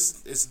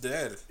 It's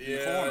dead.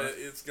 Yeah,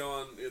 it's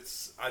gone.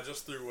 I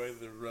just threw away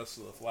the rest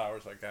of the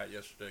flowers I got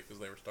yesterday because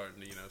they were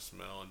starting to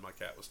smell, and my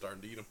cat was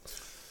starting to eat them.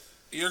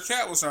 Your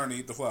cat was starting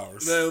to eat the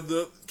flowers.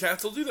 The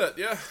cats will do that.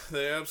 Yeah,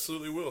 they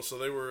absolutely will. So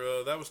they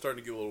were. That was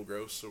starting to get a little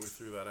gross, so we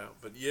threw that out.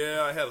 But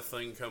yeah, I had a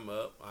thing come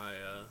up. I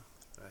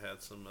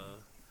had some.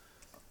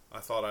 I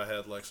thought I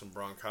had some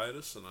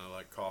bronchitis, and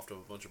I coughed up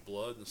a bunch of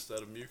blood instead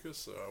of mucus.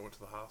 So I went to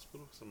the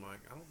hospital because I'm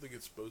I don't think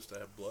it's supposed to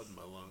have blood in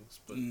my lungs.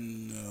 But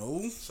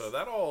no. So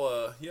that all.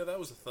 That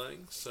was a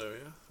thing. So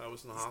yeah, I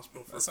was in the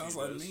hospital for. That sounds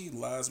like me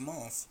last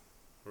month.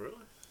 Really?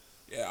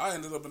 Yeah, I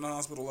ended up in the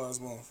hospital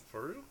last month.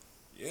 For real?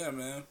 Yeah,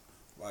 man.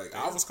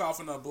 I was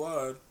coughing up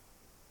blood,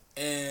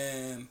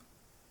 And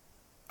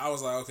I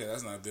was like, okay,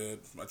 that's not good.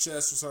 My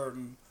chest was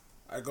hurting.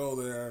 I go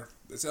there.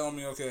 They tell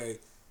me, okay,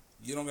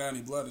 you don't got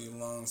any blood in your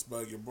lungs,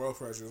 but your blood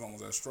pressure is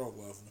almost at stroke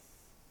level.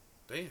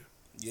 Damn.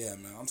 Yeah,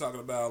 man. I'm talking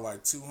about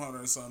like 200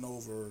 and something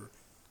over,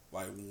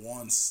 like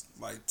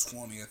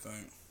 20, I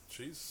think.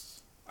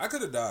 Jeez. I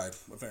could have died,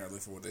 apparently,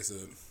 for what they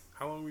said.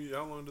 How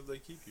long did they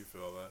keep you for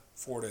all that?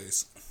 4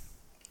 days.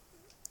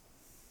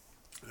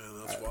 Yeah,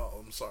 that's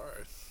wild. I'm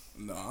sorry.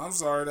 No, I'm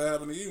sorry that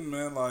happened to you,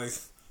 man.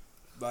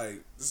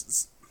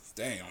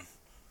 Damn.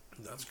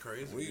 That's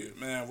crazy.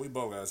 We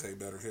both gotta take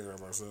better care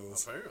of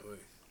ourselves. Apparently,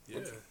 yeah.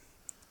 Okay.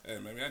 Hey,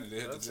 maybe I need to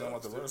hit the gym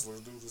like the wrestlers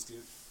do. Just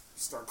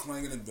start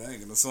clanging and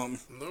banging or something.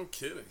 No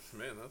kidding,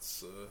 man.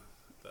 That's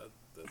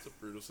that's a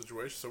brutal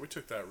situation. So we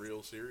took that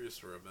real serious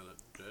for a minute.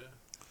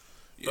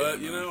 Yeah.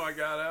 But man, I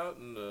got out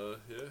and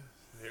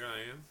here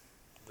I am,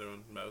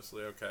 doing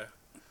mostly okay.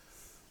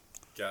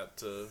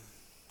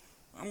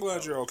 I'm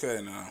glad you're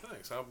okay now.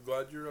 Thanks. I'm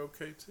glad you're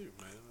okay too,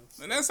 man.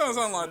 And next time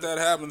something like that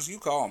happens, you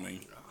call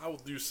me. I will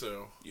do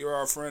so. You're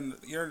our friend.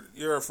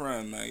 You're a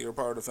friend, man. You're a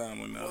part of the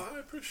family now. Well, I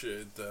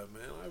appreciate that,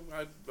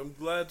 man. I'm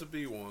glad to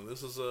be one.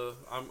 This is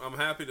I'm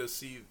happy to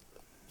see.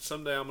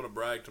 Someday I'm going to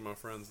brag to my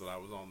friends that I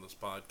was on this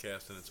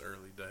podcast in its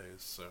early days.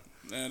 So,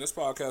 man, this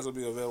podcast will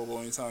be available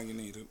anytime you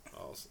need it.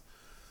 Awesome.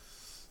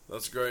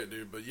 That's great,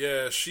 dude. But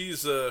yeah,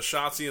 she's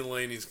Shotzi and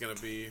Laney's gonna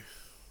be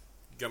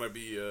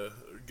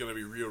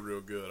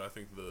real good. I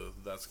think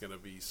that's gonna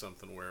be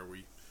something where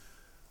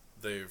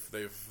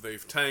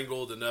they've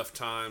tangled enough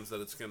times that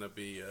it's gonna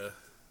be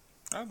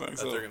I think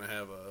that they're gonna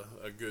have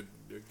a good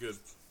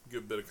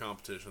bit of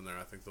competition there.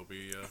 I think they'll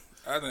be.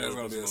 I think it's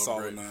gonna be a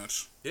solid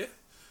match.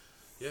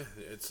 Yeah,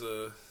 it's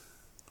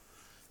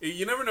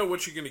you never know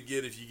what you're going to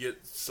get if you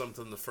get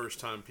something the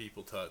first time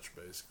people touch,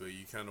 basically.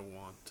 You kind of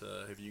want,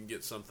 if you can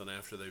get something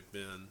after they've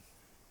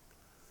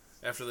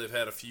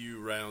had a few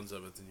rounds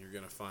of it, then you're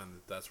going to find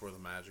that that's where the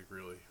magic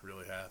really,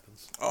 really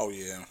happens. Oh,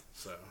 yeah.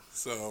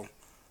 So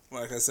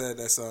like I said,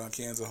 that's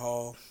Kansas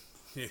Hall,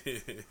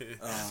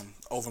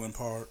 Overland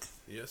Park.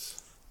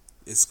 Yes.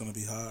 It's going to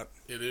be hot.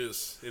 It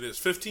is.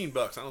 $15.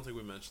 I don't think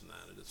we mentioned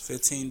that. It is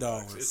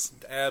 $15. It's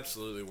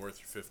absolutely worth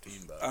your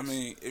 $15. I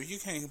mean, if you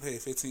can't pay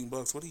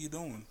 $15, what are you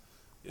doing?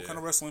 Yeah. What kind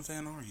of wrestling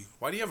fan are you?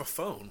 Why do you have a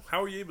phone?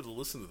 How are you able to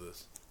listen to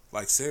this?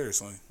 Like,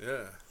 seriously.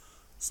 Yeah.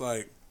 It's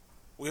like,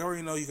 we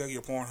already know you got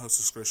your Pornhub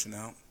subscription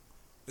out.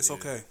 It's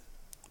okay.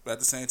 But at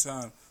the same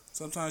time,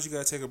 sometimes you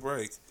got to take a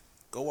break.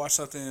 Go watch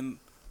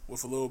something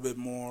with a little bit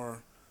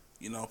more,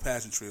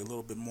 pageantry, a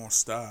little bit more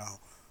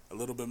style, a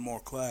little bit more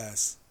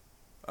class.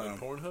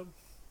 Pornhub?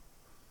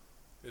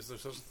 Is there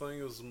such a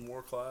thing as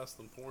more class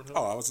than Pornhub?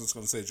 Oh, I was just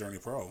going to say Journey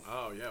Pro.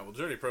 Oh, yeah. Well,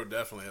 Journey Pro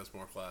definitely has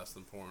more class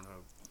than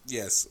Pornhub.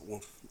 Yes.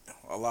 Well,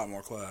 a lot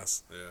more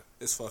class. Yeah.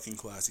 It's fucking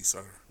classy,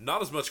 sir.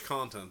 Not as much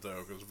content,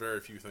 though, because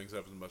very few things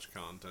have as much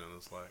content.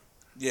 It's like...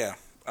 Yeah.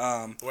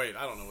 Wait,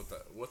 I don't know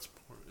what's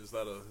porn? Is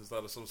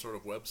that some sort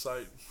of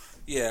website?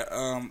 Yeah.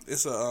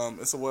 It's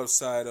a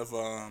website of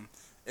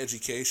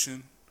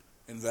education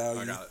and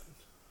value. I got it.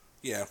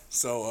 Yeah.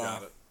 So.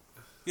 Got it.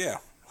 Yeah.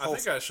 I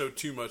think I showed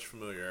too much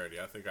familiarity.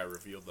 I think I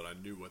revealed that I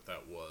knew what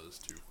that was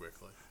too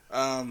quickly.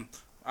 I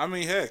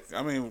mean, heck.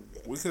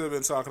 We could have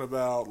been talking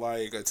about,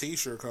 like, a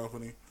T-shirt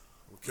company.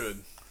 We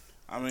could.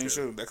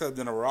 Shoot, that could have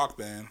been a rock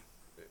band.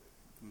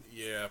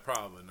 Yeah,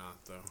 probably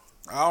not, though.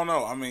 I don't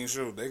know.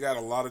 Shoot, they got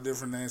a lot of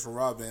different names for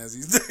rock bands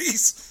these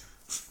days.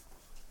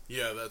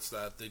 Yeah, that's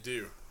that. They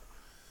do.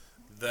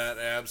 That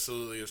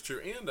absolutely is true.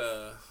 And,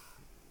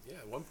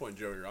 at one point,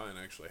 Joey Ryan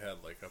actually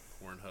had, like,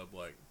 a Pornhub,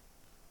 like,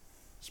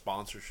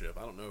 sponsorship.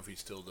 I don't know if he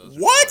still does.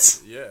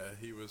 What? Yeah,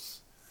 he was.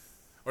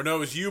 Or no, it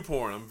was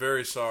YouPorn. I'm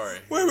very sorry.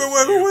 Wait a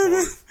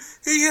minute.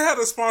 He had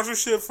a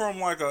sponsorship from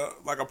like a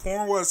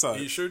porn website.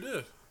 He sure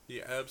did.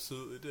 He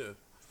absolutely did.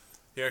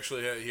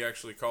 He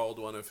actually called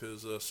one of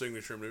his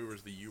signature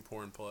maneuvers the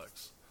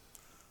YouPornplex.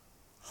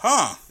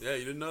 Huh? Yeah,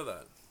 you didn't know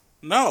that.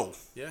 No.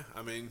 Yeah,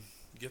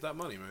 get that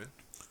money, man.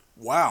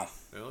 Wow.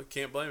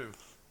 Can't blame him.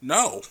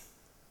 No.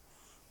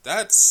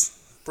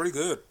 That's pretty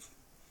good.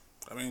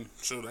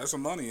 Sure, there's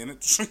some money in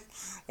it.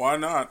 Why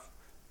not?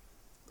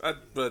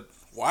 But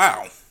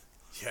wow.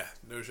 Yeah,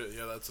 no shit.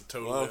 Yeah, that's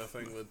totally a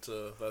thing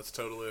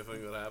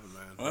that happened,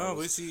 man. Well, at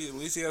least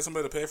he has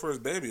somebody to pay for his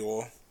baby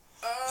oil.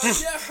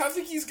 Yeah, I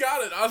think he's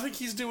got it. I think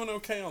he's doing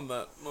okay on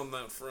that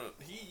front.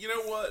 You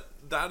know what?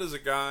 That is a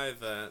guy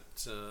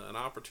that an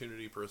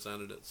opportunity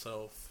presented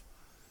itself,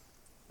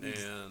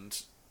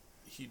 and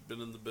he'd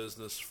been in the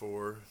business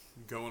for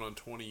going on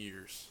 20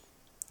 years.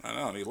 I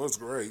know, and he looks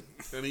great.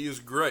 And he is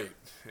great,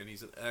 and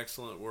he's an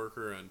excellent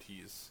worker, and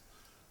he's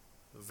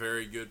a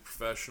very good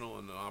professional,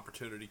 and the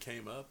opportunity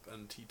came up,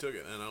 and he took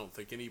it, and I don't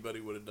think anybody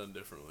would have done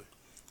differently.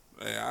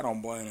 Hey, I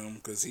don't blame him,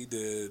 because he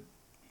did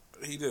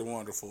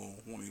wonderful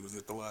when he was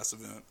at the last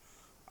event.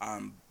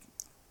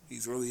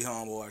 He's really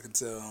humble, I can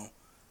tell.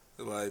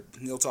 Like,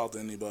 he'll talk to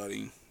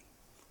anybody,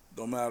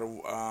 no matter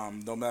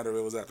if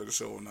it was after the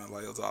show or not,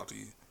 like, he'll talk to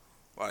you.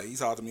 Like, he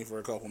talked to me for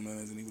a couple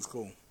minutes, and he was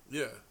cool.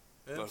 Yeah.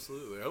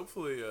 Absolutely.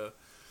 Hopefully,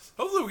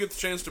 hopefully we get the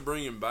chance to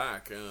bring him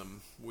back.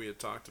 We had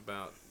talked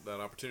about that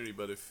opportunity,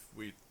 but if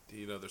we,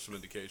 there's some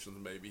indications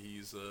maybe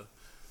he's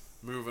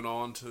moving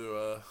on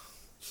to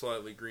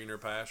slightly greener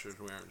pastures.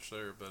 We aren't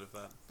sure, but if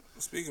that.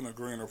 Speaking of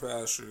greener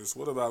pastures,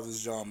 what about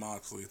this Jon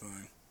Moxley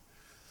thing?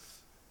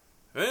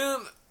 Man,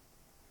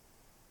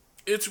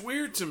 it's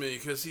weird to me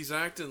because he's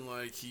acting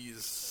like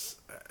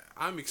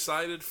I'm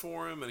excited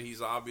for him, and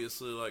he's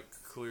obviously like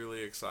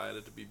clearly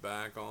excited to be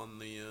back on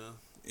the.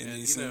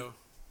 And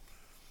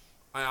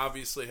I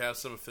obviously have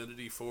some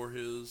affinity for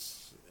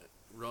his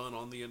run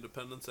on the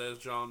independents as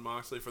Jon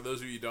Moxley. For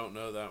those of you who don't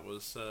know, that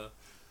was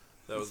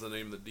the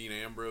name that Dean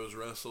Ambrose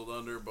wrestled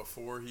under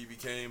before he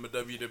became a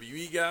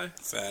WWE guy.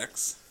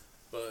 Facts.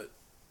 But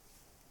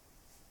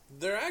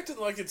they're acting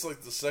like it's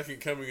like the second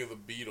coming of the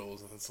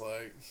Beatles, and it's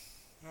like,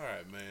 all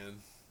right,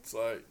 man. It's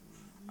like,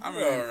 all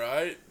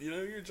right.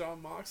 You're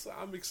Jon Moxley.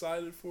 I'm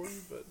excited for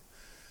you, but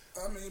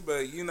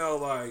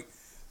like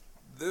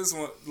this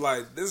one,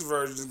 like this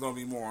version is gonna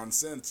be more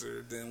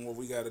uncensored than what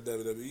we got at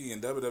WWE.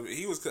 And WWE,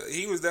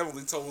 he was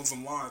definitely told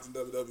some lines in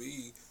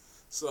WWE.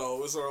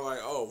 So it's sort of like,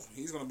 oh,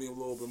 he's going to be a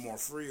little bit more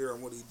freer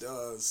on what he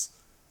does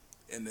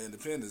in the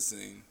independent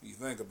scene. You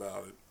think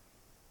about it.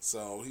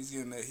 So he's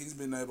going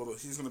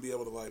to be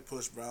able to like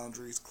push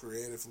boundaries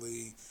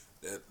creatively,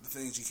 that the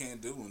things you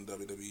can't do in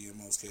WWE in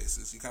most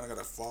cases. You kind of got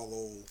to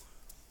follow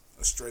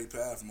a straight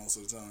path most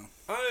of the time.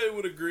 I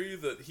would agree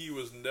that he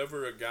was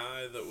never a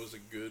guy that was a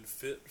good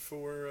fit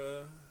for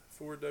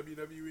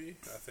WWE.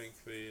 I think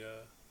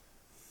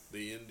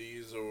the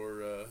Indies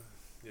or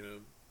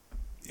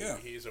yeah,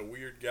 he's a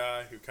weird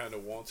guy who kind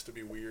of wants to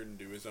be weird and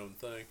do his own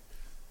thing.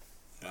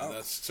 And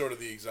that's sort of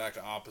the exact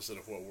opposite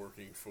of what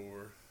working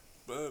for.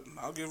 But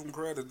I'll give him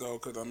credit, though,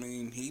 because,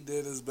 he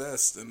did his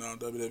best in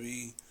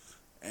WWE.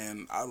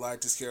 And I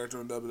liked his character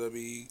in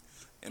WWE.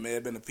 It may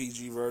have been a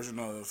PG version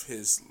of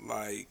his,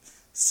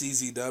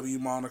 CZW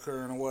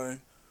moniker in a way.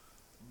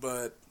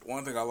 But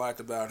one thing I liked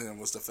about him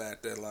was the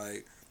fact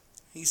that,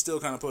 he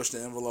still kind of pushed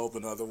the envelope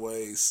in other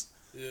ways.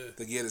 Yeah.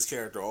 To get his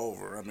character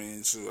over. I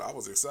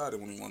was excited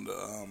when he won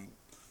the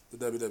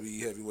WWE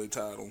heavyweight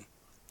title.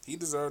 He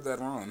deserved that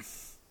run.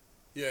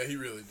 Yeah, he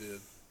really did.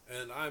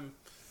 And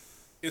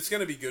it's going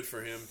to be good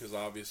for him because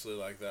obviously,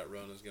 that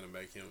run is going to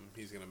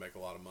he's going to make a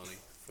lot of money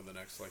for the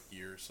next,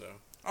 year or so.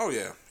 Oh,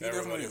 yeah.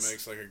 Everybody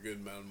makes, a good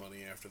amount of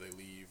money after they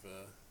leave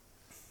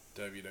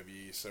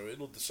WWE. So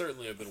it'll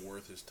certainly have been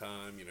worth his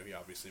time. He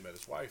obviously met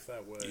his wife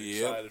that way.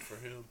 Yep. Excited for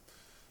him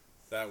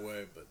that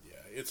way. But, yeah,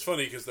 it's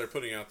funny because they're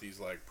putting out these,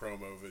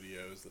 promo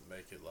videos that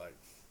make it,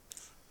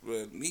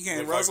 But he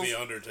can't look wrestle. Like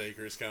the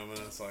Undertaker's coming.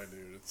 It's like,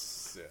 dude,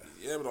 it's, yeah.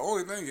 Yeah, but the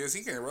only thing is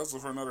he can't wrestle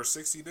for another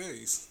 60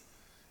 days.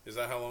 Is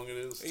that how long it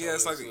is? Yeah,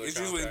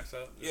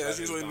 it's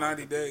usually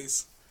 90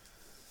 days.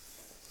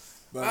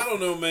 But I don't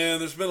know, man.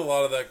 There's been a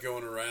lot of that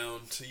going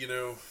around.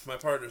 My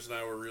partners and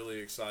I were really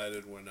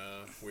excited when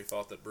we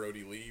thought that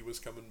Brody Lee was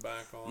coming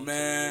back on.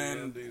 Man, to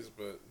the Indies,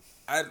 but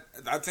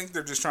I think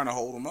they're just trying to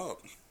hold him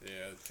up.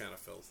 Yeah, it kind of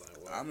feels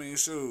that way.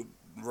 Shoot,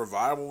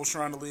 Revival was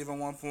trying to leave at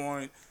one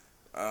point.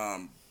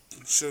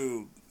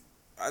 Shoot,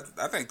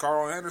 I think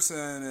Carl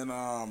Anderson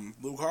and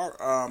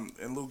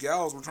Luke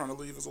Gallows were trying to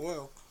leave as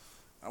well.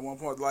 At one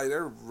point,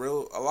 they're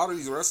real. A lot of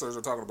these wrestlers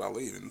are talking about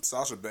leaving.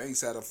 Sasha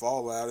Banks had a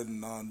fallout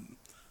in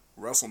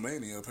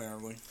WrestleMania,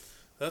 apparently.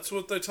 That's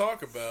what they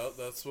talk about.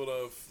 That's what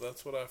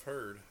I've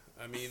heard.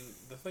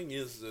 The thing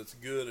is, it's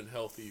good and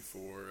healthy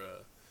for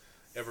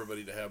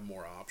everybody to have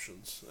more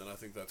options, and I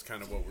think that's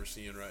kind of what we're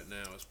seeing right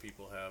now, is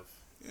people have.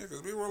 Yeah, because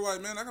people were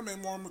like, man, I can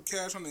make more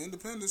cash on the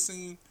independent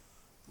scene,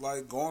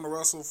 going to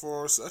wrestle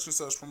for such and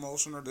such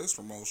promotion or this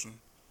promotion,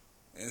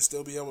 and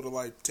still be able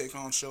to take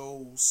on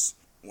shows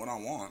when I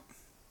want.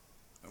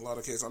 In a lot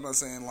of cases, I'm not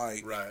saying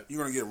right.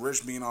 You're gonna get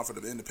rich being off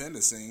of the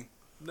independent scene.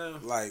 No.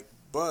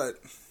 But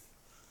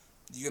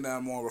you can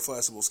have more of a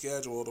flexible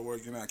schedule to where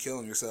you're not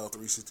killing yourself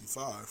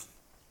 365.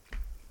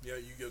 Yeah,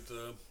 you get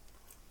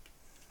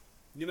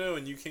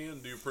and you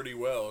can do pretty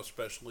well,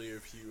 especially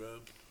if you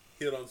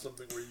hit on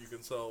something where you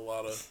can sell a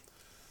lot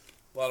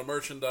of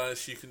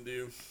merchandise. You can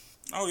do.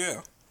 Oh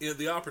yeah. Yeah,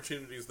 the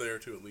opportunity's there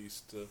to at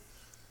least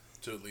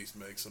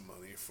make some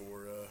money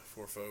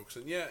for folks,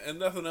 and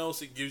nothing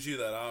else, it gives you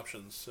that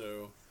option.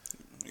 So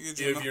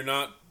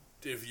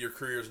if your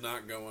career's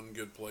not going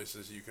good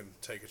places, you can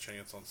take a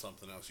chance on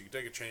something else. You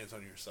can take a chance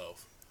on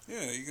yourself.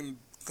 Yeah, you can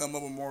come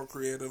up with more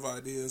creative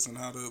ideas on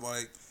how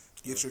to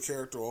get your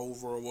character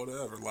over or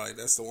whatever.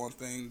 That's the one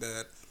thing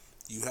that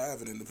you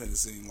have in independent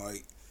scene.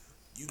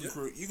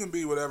 You can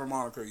be whatever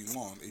moniker you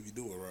want if you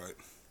do it right.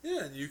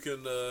 Yeah, and you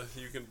can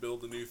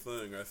build a new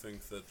thing. I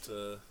think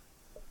that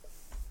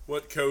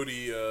what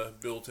Cody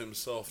built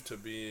himself to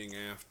being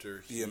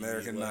after the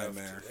American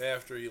Nightmare,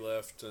 after he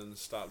left and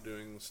stopped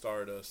doing the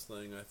Stardust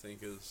thing, I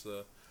think is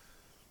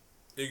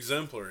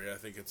exemplary. I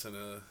think it's an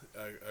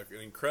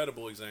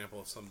incredible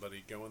example of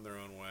somebody going their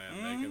own way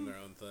and making their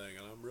own thing,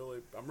 and I'm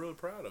really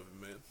proud of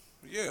him, man.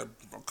 Yeah,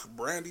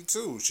 Brandy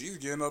too. She's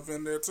getting up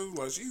in there too.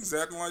 She's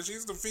acting like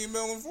she's the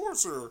female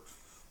enforcer.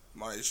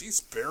 She's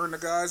sparing the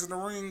guys in the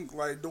ring,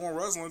 doing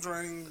wrestling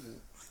training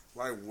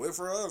Like, with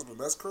her husband.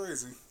 That's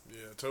crazy.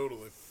 Yeah,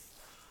 totally.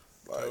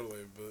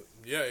 Totally. But,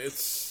 yeah,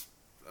 it's,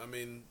 I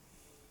mean,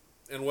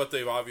 and what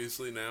they've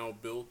obviously now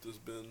built is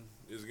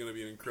going to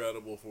be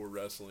incredible for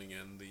wrestling.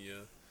 And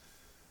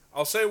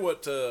I'll say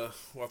what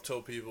I've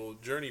told people,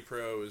 Journey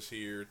Pro is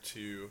here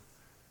to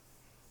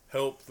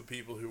help the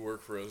people who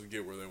work for us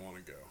get where they want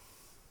to go.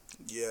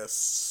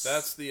 Yes.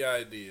 That's the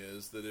idea,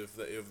 is that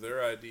if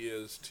their idea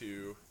is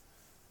to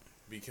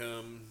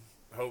become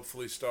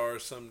hopefully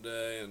stars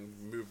someday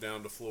and move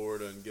down to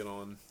Florida and get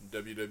on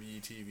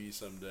WWE TV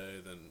someday,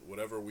 then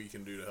whatever we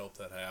can do to help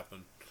that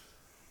happen,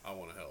 I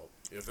want to help.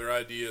 If their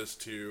idea is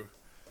to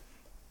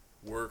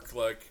work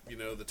like,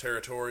 the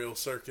territorial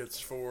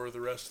circuits for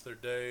the rest of their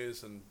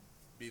days and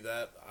be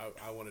that,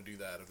 I want to do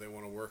that. If they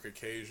want to work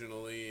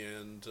occasionally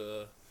and,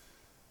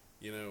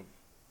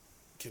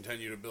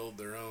 continue to build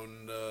their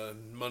own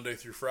Monday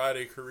through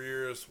Friday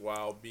careers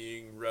while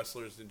being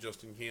wrestlers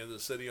just in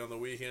Kansas City on the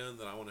weekend,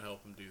 then I want to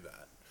help them do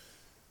that.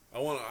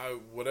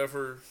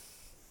 Whatever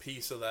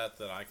piece of that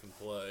I can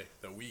play,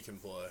 that we can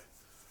play,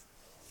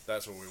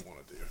 that's what we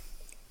want to do.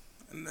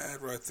 And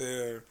that right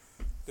there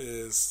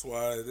is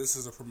why this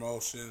is a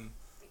promotion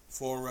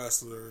for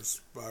wrestlers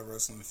by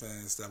wrestling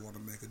fans that want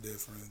to make a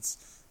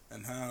difference,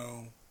 and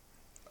how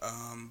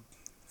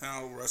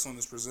wrestling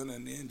is presented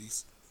in the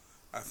indies.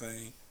 I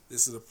think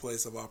this is a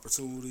place of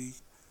opportunity.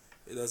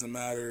 It doesn't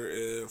matter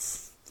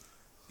if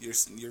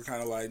you're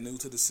kind of like new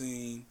to the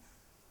scene,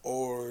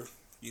 or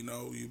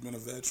you've been a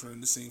veteran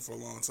in the scene for a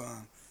long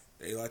time.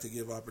 They like to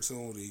give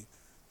opportunity.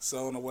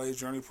 So in a way,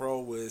 Journey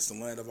Pro is the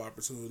land of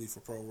opportunity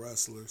for pro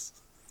wrestlers.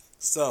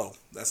 So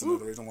that's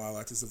another reason why I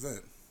like this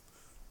event.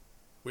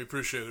 We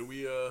appreciate it.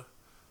 We're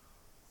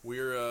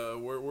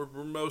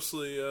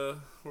mostly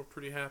we're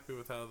pretty happy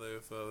with how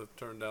they've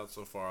turned out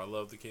so far. I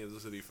love the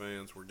Kansas City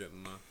fans.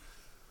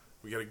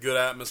 We got a good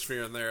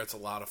atmosphere in there. It's a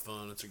lot of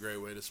fun. It's a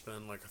great way to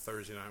spend like a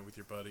Thursday night with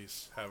your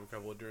buddies, have a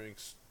couple of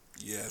drinks,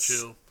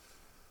 chill,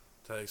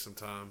 take some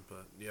time.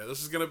 But yeah,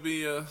 this is gonna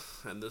be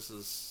this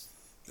is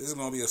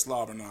gonna be a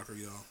slobber knocker,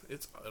 y'all.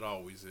 It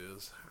always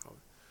is.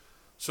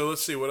 So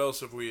let's see, what else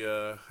have we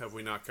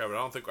not covered?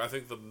 I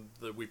think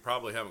the we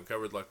probably haven't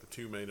covered like the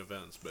two main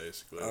events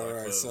basically. All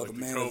right, so the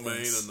main co-main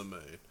events. and the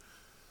main.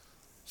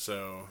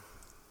 So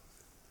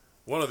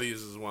one of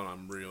these is one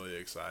I'm really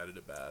excited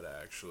about,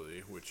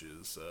 actually, which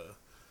is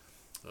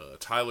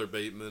Tyler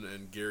Bateman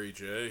and Gary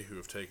Jay, who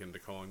have taken to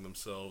calling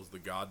themselves the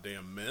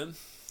Goddamn Men.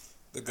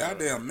 The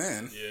Goddamn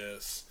Men?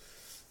 Yes.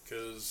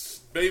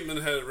 Because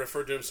Bateman had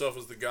referred to himself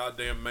as the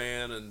Goddamn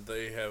Man, and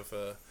they have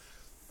a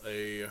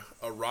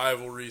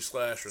rivalry /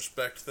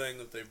 respect thing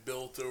that they've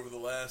built over the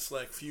last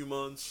few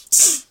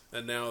months,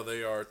 and now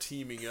they are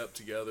teaming up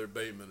together.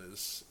 Bateman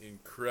is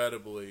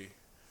incredibly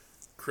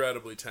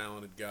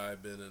talented guy,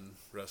 been in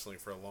wrestling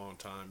for a long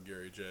time.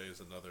 Gary Jay is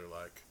another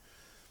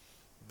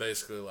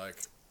basically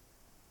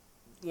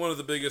one of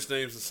the biggest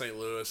names in St.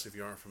 Louis, if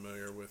you aren't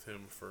familiar with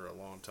him, for a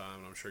long time.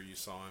 And I'm sure you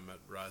saw him at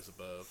Rise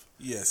Above.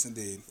 Yes,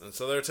 indeed. And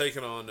so they're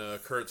taking on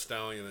Kurt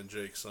Stallion and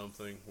Jake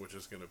Something, which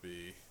is going to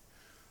be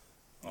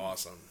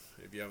awesome.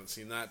 If you haven't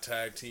seen that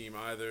tag team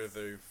either,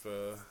 they've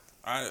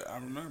I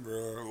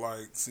remember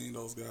seeing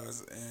those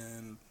guys,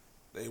 and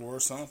they were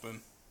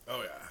something.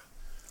 Oh yeah.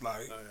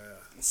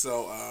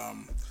 So, I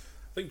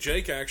think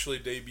Jake actually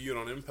debuted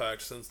on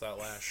Impact since that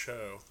last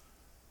show.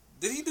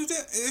 Did he do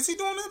that? Is he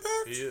doing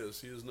Impact? He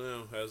is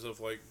now. As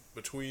of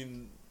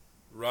between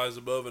Rise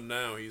Above and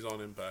now, he's on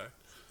Impact.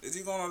 Is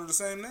he going under the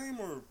same name,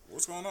 or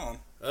what's going on?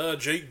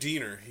 Jake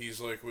Diener. He's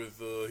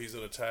he's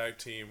in a tag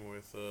team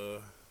with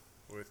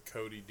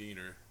Cody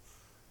Diener.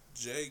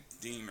 Jake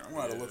Diener. I'm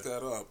going to look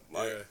that up.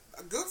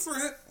 Good for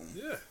him.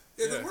 Yeah.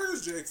 Yeah. Where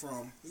is Jake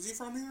from? Is he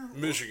from here?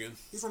 Michigan.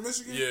 He's from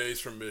Michigan? Yeah, he's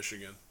from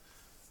Michigan.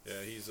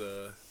 Yeah, he's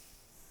a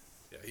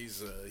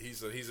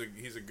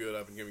good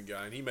up and coming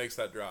guy, and he makes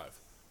that drive.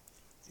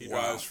 He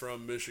drives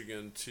from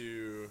Michigan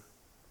to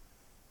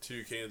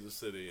Kansas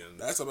City, and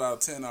that's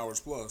about 10 hours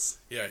plus.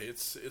 Yeah,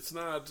 it's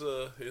not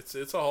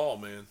it's a haul,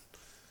 man.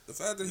 The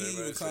fact that he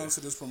even comes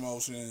to this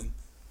promotion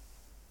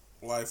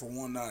for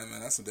one night, man,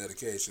 that's some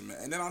dedication, man.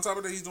 And then on top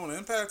of that, he's doing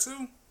Impact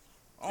too.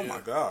 Oh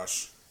my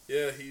gosh.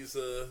 Yeah, he's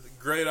a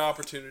great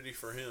opportunity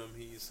for him.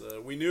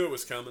 We knew it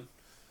was coming.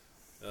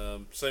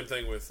 Same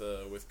thing with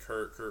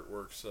Kurt. Kurt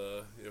works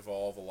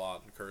Evolve a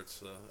lot, and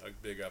Kurt's a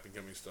big up and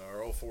coming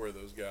star. All four of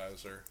those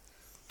guys are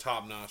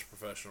top notch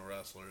professional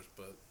wrestlers,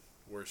 but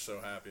we're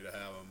so happy to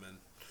have them. And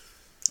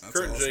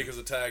Kurt and Jake as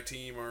a tag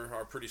team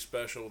are pretty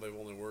special. They've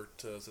only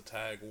worked as a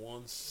tag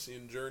once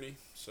in Journey,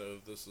 so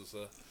this is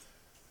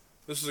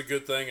a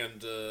good thing.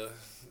 And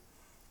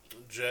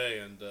Jay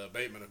and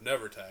Bateman have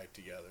never tagged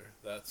together.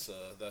 That's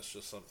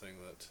just something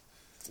that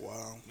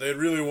they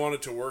really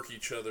wanted to work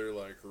each other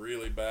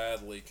really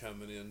badly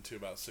coming into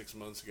about 6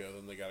 months ago.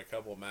 Then they got a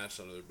couple of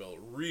matches under their belt,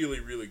 really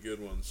really good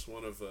ones.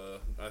 One of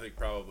I think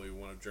probably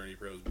one of Journey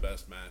Pro's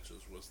best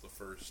matches was the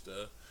first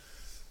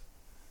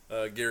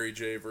Gary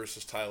Jay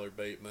versus Tyler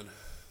Bateman.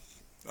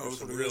 There's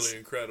some really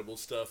incredible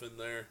stuff in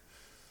there.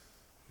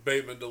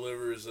 Bateman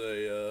delivers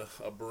a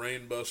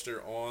brain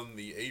buster on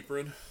the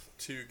apron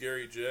to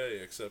Gary J,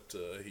 except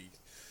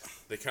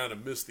they kind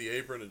of missed the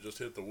apron and just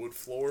hit the wood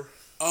floor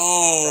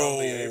from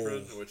the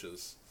apron, which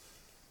is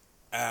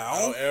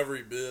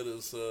every bit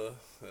as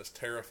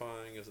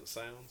terrifying as it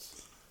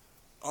sounds.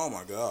 Oh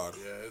my God!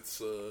 Yeah,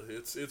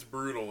 it's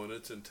brutal and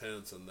it's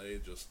intense, and they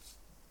just.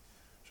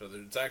 So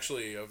it's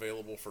actually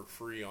available for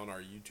free on our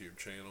YouTube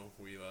channel.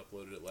 We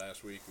uploaded it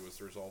last week. It was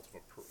the result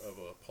of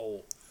a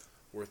poll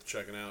worth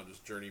checking out.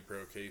 Just Journey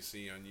Pro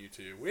KC on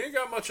YouTube. We ain't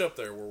got much up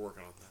there. We're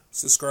working on that.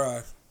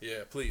 Subscribe.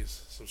 Yeah,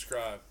 please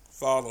subscribe.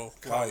 Follow.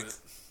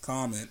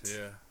 Comment.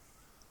 Yeah.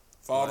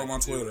 Follow them on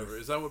Twitter.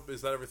 Is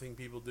that everything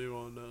people do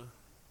on?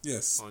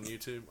 Yes. On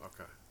YouTube.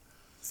 Okay.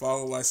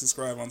 Follow, like,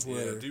 subscribe on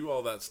Twitter. Yeah, do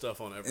all that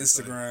stuff on everything.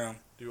 Instagram.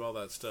 Do all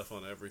that stuff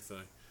on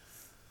everything.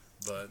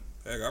 But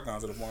heck, I've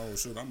gone to the point where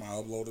shoot, I'm gonna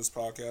upload this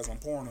podcast on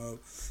Pornhub.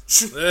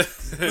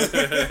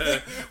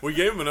 We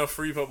gave him enough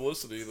free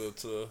publicity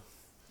that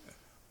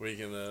we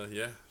can,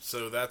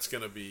 So that's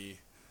gonna be.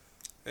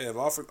 Hey, if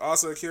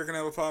also Akira can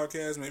have a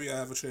podcast, maybe I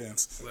have a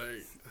chance.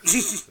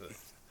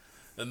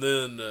 And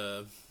then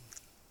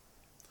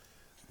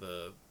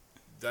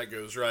that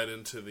goes right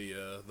into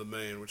the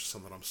main, which is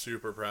something I'm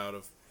super proud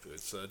of.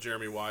 It's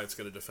Jeremy Wyatt's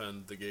going to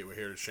defend the Gateway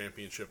Heritage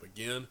Championship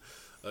again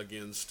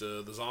against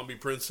the Zombie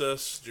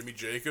Princess, Jimmy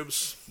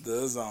Jacobs.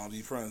 The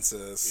Zombie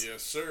Princess.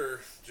 Yes, sir.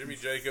 Jimmy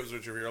Jacobs,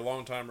 which if you're a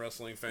longtime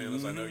wrestling fan,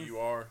 as I know you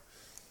are,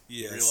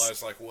 yes,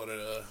 realize like what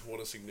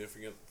a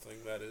significant thing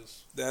that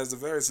is. That is a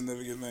very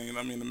significant thing.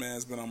 I mean, the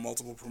man's been on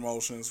multiple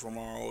promotions from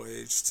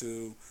ROH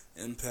to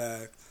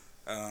Impact.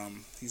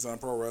 He's on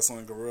Pro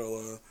Wrestling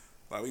Guerrilla.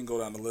 Like, we can go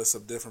down the list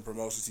of different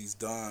promotions he's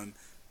done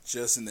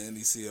just in the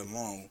NDC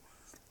alone.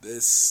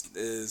 This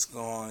is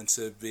going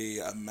to be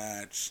a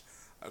match,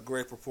 a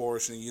great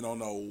proportion. You don't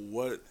know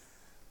what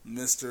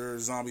Mr.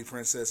 Zombie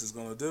Princess is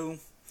going to do,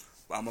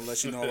 but I'm going to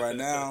let you know right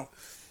now.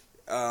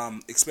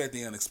 Expect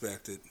the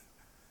unexpected.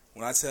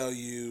 When I tell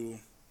you,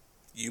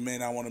 you may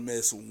not want to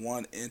miss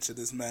 1 inch of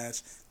this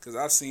match, because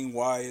I've seen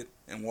Wyatt,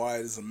 and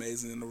Wyatt is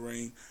amazing in the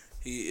ring.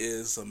 He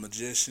is a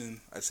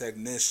magician, a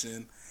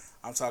technician.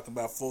 I'm talking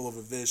about full of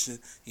a vision.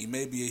 He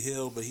may be a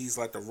heel, but he's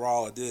like the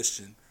raw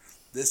addition.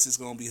 This is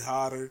going to be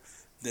hotter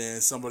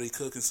than somebody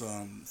cooking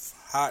some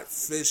hot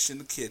fish in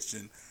the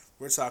kitchen.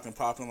 We're talking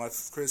popping like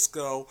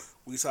Crisco.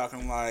 We're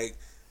talking like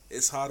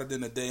it's hotter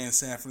than a day in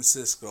San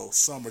Francisco,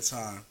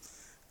 summertime.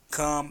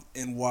 Come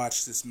and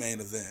watch this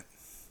main event.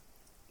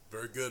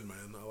 Very good,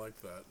 man. I like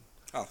that.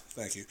 Oh,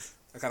 thank you.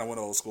 I kind of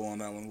went old school on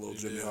that one, a little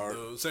Jimmy Hart.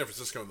 San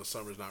Francisco in the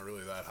summer is not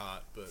really that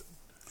hot, but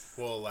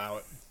we'll allow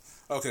it.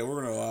 Okay,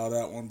 we're going to allow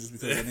that one just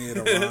because I needed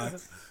a rhyme.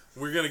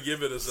 We're going to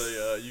give it as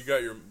a, you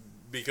got your,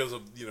 because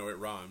of, it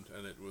rhymed,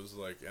 and it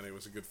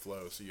was a good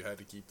flow, so you had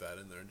to keep that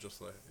in there, and just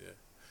like, yeah.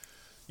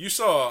 You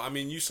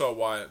saw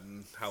Wyatt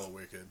and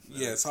Hallowicked.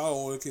 Yes,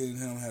 Hallowicked and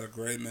him had a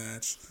great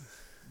match.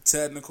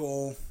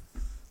 Technical,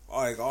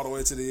 like, all the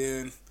way to the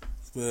end.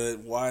 But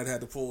Wyatt had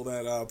to pull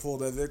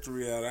that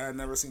victory out. I had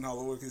never seen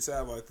Hallowicked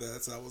have like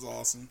that, so that was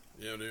awesome.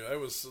 Yeah, dude,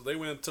 they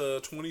went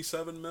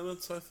 27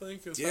 minutes, I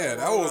think. Yeah,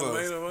 that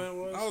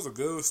was a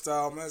good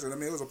style match. I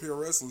mean, it was a pure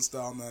wrestling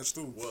style match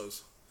too. It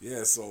was.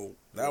 Yeah, so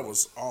that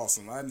was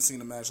awesome. I hadn't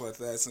seen a match like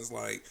that since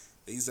like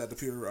they used to have the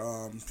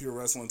pure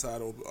wrestling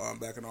title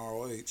back in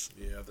ROH.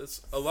 Yeah,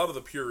 that's a lot of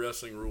the pure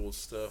wrestling rules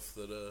stuff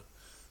that.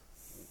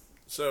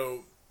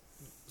 So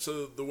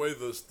the way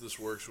this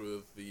works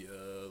with the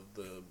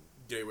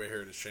Gateway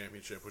Heritage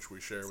Championship, which we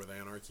share with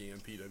Anarchy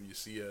and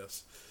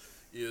PWCS,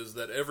 is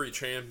that every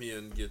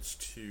champion gets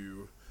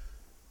to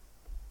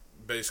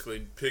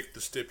basically pick the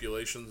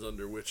stipulations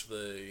under which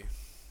they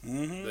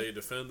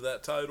defend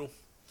that title.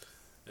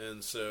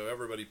 And so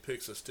everybody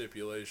picks a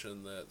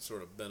stipulation that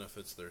sort of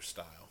benefits their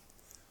style.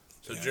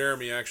 So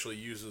Jeremy actually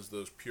uses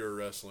those pure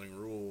wrestling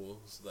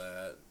rules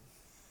that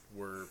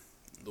were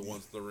the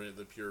ones the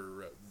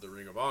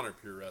Ring of Honor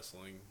pure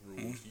wrestling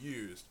rules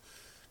used.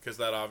 Because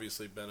that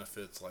obviously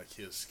benefits like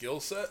his skill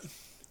set.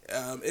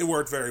 It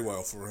worked very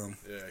well for him.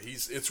 Yeah,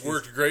 it's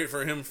worked great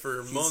for him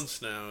for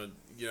months now. And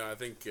I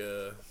think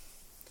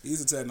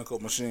he's a technical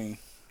machine.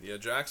 Yeah,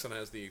 Jackson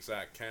has the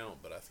exact count,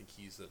 but I think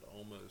he's at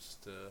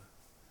almost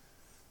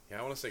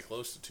I want to say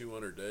close to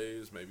 200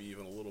 days, maybe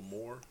even a little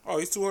more. Oh,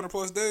 he's 200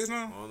 plus days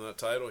now on that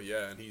title.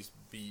 Yeah, and he's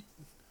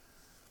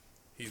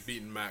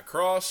beaten Matt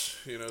Cross,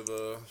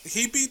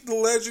 He beat the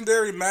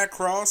legendary Matt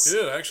Cross?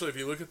 Yeah, actually, if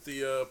you look at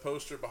the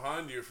poster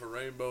behind you for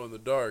Rainbow in the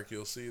Dark,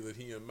 you'll see that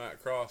he and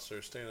Matt Cross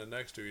are standing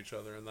next to each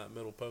other in that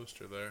middle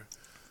poster there.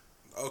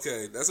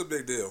 Okay, that's a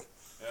big deal.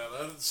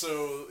 Yeah,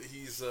 so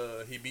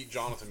he beat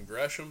Jonathan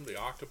Gresham, the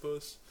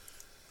Octopus.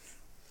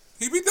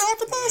 He beat the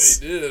Octopus?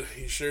 Yeah, he did.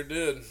 He sure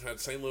did. At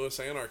St. Louis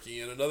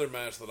Anarchy, in another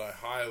match that I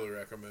highly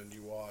recommend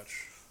you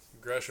watch.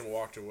 Gresham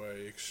walked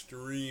away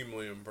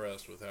extremely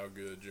impressed with how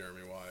good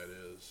Jeremy Wyatt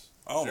is.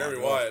 Oh,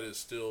 Jeremy Wyatt is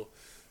still...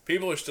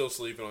 People are still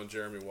sleeping on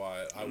Jeremy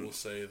Wyatt. I will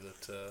say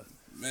that...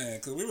 man,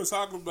 because we were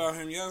talking about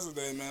him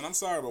yesterday, man. I'm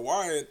sorry, but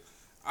Wyatt...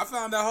 I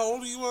found out how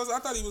old he was. I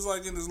thought he was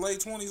like in his late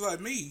 20s like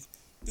me.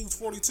 Dude's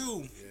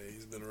 42. Yeah,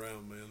 he's been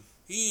around, man.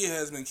 He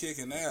has been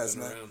kicking ass,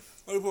 man. Around.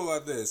 Let me put it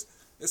like this.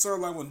 It's sort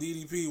of like when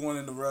DDP went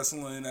into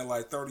wrestling at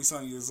like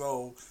 30-something years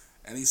old,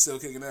 and he's still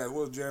kicking ass.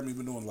 What has Jeremy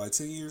been doing, like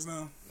 10 years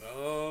now?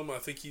 I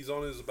think he's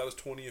on about his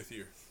 20th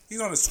year.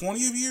 He's on his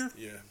 20th year?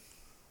 Yeah.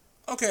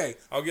 Okay.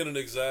 I'll get an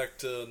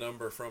exact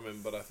number from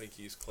him, but I think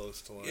he's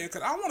close to like... Yeah,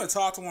 because I want to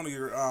talk to one of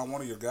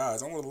your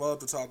guys. I would love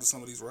to talk to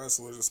some of these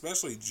wrestlers,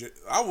 especially...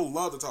 I would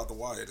love to talk to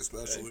Wyatt,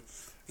 especially.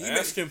 Hey,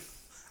 ask him.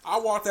 I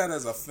walked out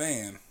as a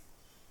fan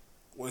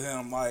with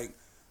him. Like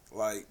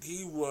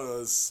he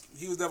was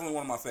definitely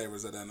one of my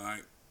favorites at that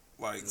night.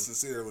 Like,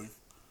 sincerely.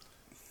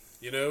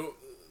 You know,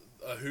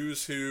 a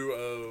who's who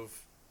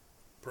of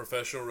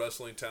professional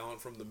wrestling talent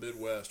from the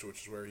Midwest,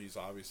 which is where he's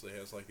obviously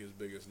has like his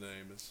biggest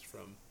name, is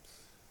from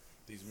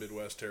these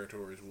Midwest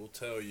territories, will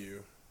tell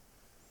you,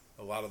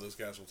 a lot of those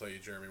guys will tell you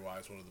Jeremy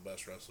Wyatt's one of the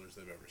best wrestlers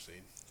they've ever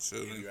seen.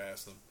 Sure. If you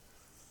ask them.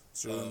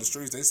 Sure, in the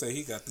streets, they say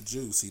he got the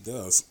juice. He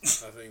does.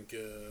 I think,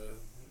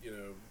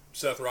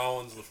 Seth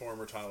Rollins, the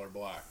former Tyler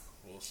Black,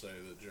 will say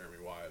that Jeremy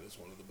Wyatt is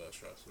one of the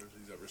best wrestlers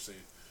he's ever seen.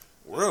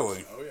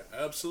 Really? Oh, yeah,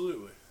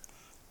 absolutely.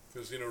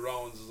 Because,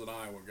 Rollins is an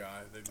Iowa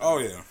guy. Oh,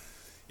 yeah.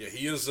 Yeah,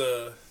 he is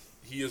a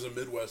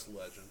Midwest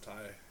legend.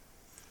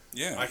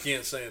 I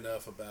can't say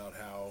enough about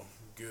how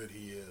good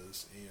he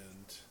is,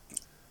 and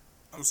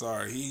I'm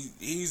sorry,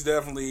 he's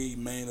definitely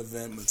main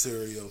event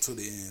material to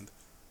the end.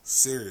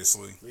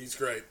 Seriously, he's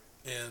great,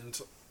 and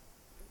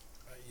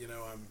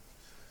I'm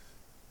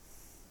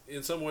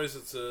in some ways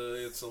it's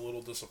a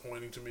little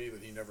disappointing to me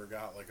that he never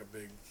got like a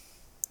big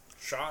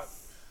shot,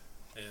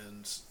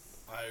 and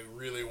I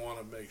really want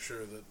to make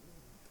sure that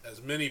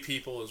as many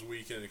people as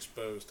we can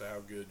expose to how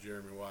good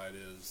Jeremy Wyatt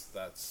is,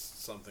 that's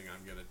something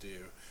I'm going to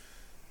do.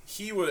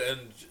 He would,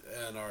 and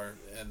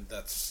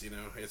that's,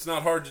 it's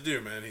not hard to do,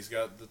 man. He's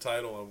got the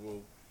title. I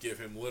will give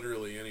him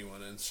literally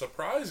anyone. And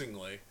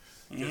surprisingly,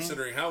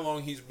 considering how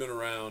long he's been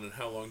around and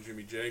how long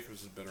Jimmy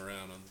Jacobs has been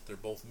around, and they're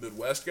both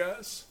Midwest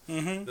guys,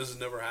 this has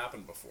never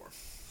happened before.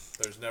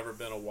 There's never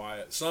been a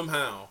Wyatt.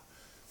 Somehow,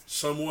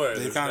 some way,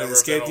 they kind of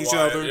escaped each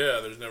other. Yeah,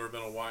 there's never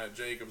been a Wyatt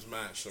Jacobs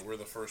match, so we're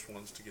the first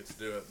ones to get to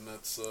do it, and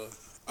that's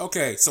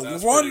okay. So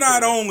one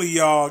night only,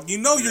 y'all.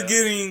 You're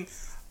getting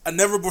a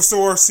never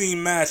before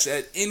seen match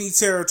at any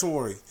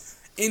territory,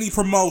 any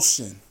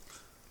promotion.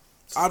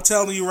 I'm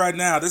telling you right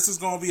now, this is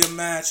going to be a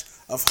match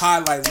of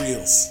highlight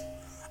reels.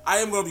 I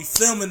am going to be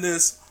filming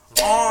this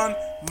on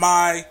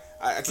my.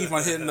 I keep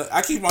on hitting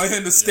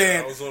the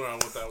stand. I was wondering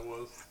what that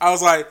was. I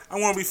was like, I'm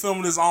going to be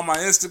filming this on my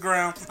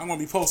Instagram. I'm going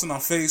to be posting on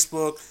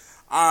Facebook.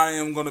 I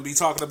am going to be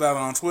talking about it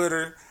on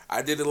Twitter.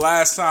 I did it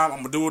last time.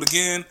 I'm going to do it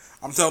again.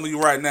 I'm telling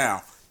you right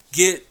now.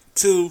 Get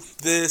to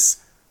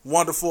this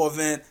wonderful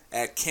event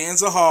at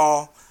Kansas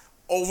Hall,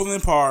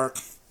 Overland Park,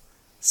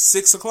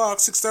 6 o'clock,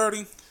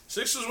 6:30.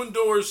 6 is when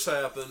doors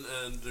happen,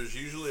 and there's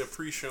usually a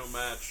pre-show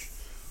match.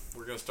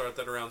 We're going to start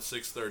that around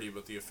 6:30,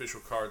 but the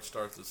official card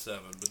starts at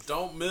 7. But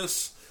don't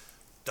miss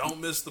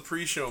the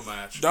pre-show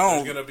match.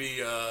 Don't. There's going to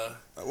be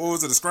what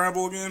was it, a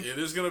scramble again? It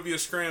is going to be a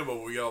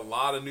scramble. We got a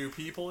lot of new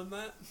people in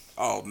that.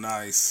 Oh,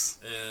 nice.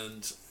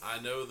 And I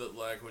know that,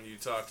 like, when you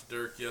talked to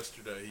Dirk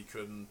yesterday, he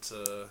couldn't,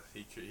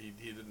 he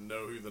didn't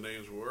know who the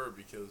names were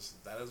because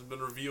that hasn't been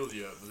revealed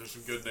yet. But there's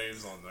some good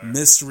names on there.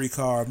 Mystery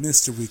car.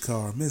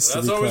 That's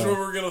always where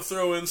we're gonna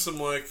throw in some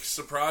like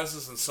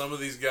surprises, and some of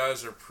these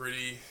guys are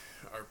pretty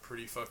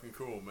fucking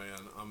cool, man.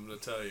 I'm gonna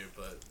tell you,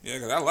 but yeah,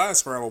 because that last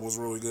scramble was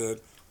really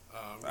good.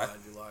 I'm glad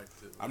you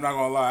liked it. Man. I'm not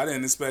gonna lie, I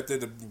didn't expect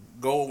it to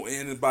go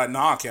in by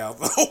knockout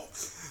though.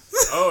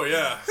 Oh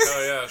yeah,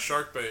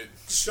 Sharkbait.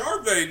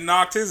 Sharkbait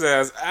knocked his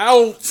ass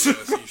out.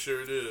 Yes, he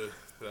sure did.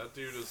 That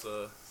dude is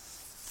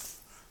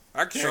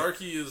I can't.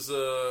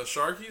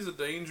 Sharky's a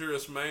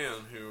dangerous man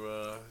who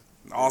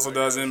also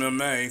does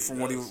MMA from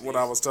what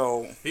I was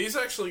told. He's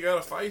actually got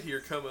a fight here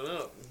coming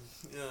up.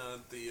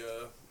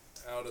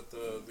 Out at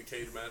the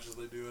cage matches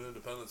they do in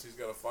Independence. He's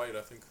got a fight.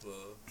 I think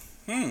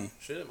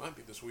it might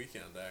be this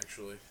weekend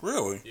actually.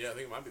 Really? Yeah, I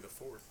think it might be the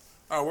 4th.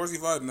 Oh, where's he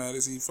fighting at?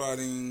 Is he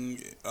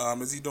fighting?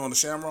 Is he doing the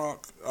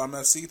Shamrock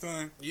FC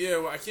thing? Yeah,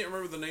 well, I can't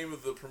remember the name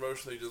of the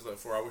promotion he does that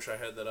for. I wish I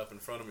had that up in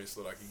front of me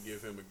so that I could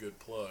give him a good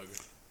plug.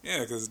 Yeah,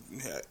 because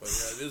but yeah,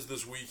 it is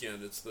this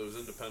weekend. It's those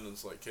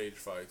Independence like cage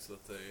fights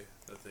that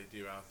they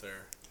do out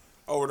there.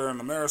 Over there in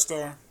the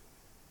Maristar.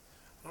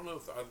 I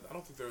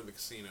don't think they're in the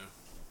casino.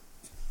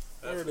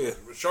 There it is.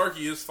 But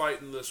Sharky is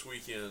fighting this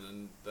weekend,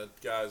 and that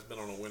guy's been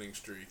on a winning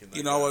streak. And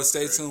you know what?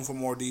 Stay tuned for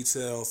more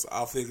details.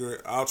 I'll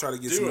try to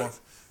get some more.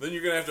 Then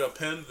you're gonna have to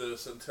append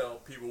this and tell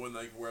people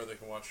where they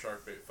can watch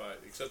Sharkbait fight.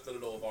 Except that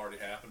it'll have already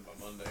happened by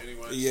Monday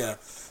anyway. Yeah.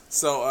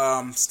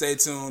 So stay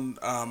tuned.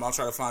 I'll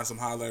try to find some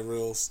highlight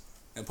reels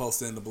and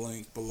post it in the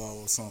link below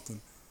or something.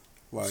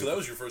 So that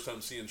was your first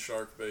time seeing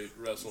Sharkbait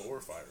wrestle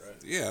or fight, right?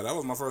 Yeah, that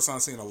was my first time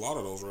seeing a lot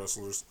of those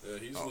wrestlers. Yeah,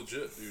 he's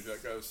legit, dude.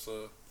 That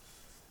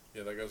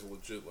guy's a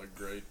legit, like,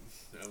 great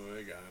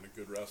MMA guy and a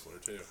good wrestler,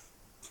 too.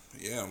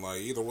 Yeah,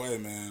 like, either way,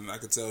 man, I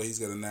could tell he's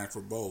got a knack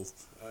for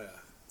both. Oh, yeah.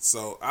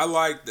 So, I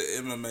like the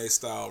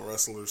MMA-style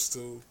wrestlers,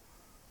 too,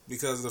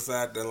 because of the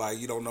fact that, like,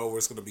 you don't know where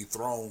it's going to be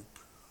thrown.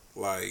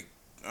 like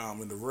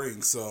in the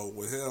ring. So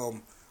with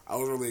him, I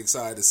was really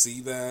excited to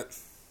see that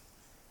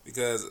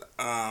because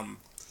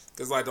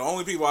like the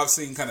only people I've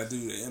seen kind of do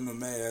the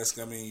MMA-esque,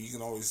 I mean, you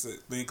can always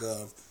think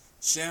of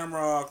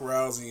Shamrock,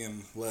 Rousey,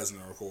 and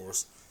Lesnar, of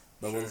course.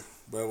 But Sure. with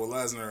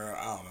Lesnar,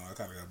 I don't know. I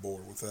kind of got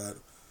bored with that.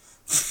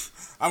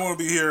 I want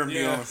to be here and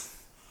be on.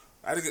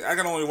 I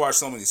can only watch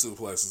so many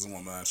suplexes in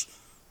one match.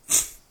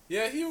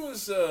 Yeah, he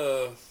was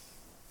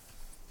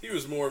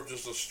more of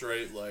just a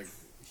straight, like,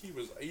 he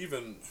was,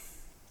 even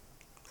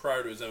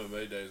prior to his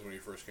MMA days when he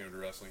first came to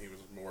wrestling, he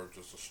was more of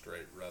just a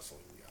straight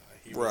wrestling guy.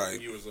 He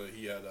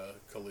had a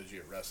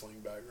collegiate wrestling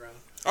background.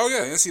 Oh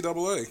yeah,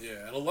 NCAA.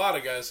 Yeah, and a lot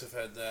of guys have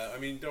had that. I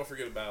mean, don't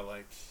forget about,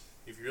 like,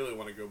 if you really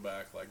want to go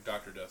back, like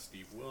Dr. Death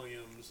Steve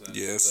Williams and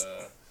Yes.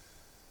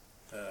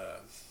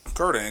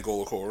 Kurt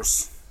Angle, of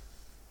course.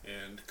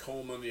 And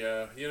Coleman,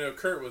 yeah. You know,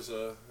 Kurt was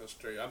a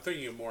straight. I'm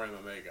thinking of more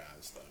MMA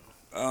guys, though.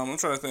 I'm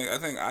trying to think.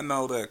 I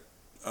know that,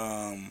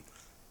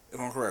 if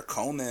I'm correct,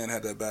 Conan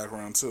had that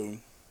background too.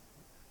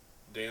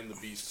 Dan the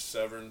Beast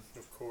Severn,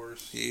 of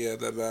course. He had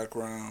that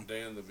background.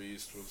 Dan the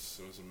Beast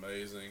was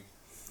amazing.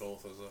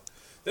 Both as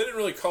they didn't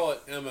really call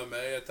it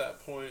MMA at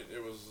that point.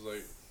 It was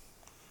like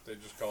they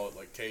just call it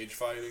like cage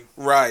fighting,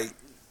 Right.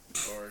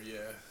 or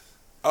yeah.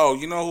 Oh,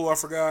 you know who I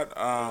forgot?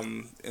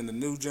 In the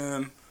new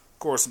gen, of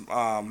course,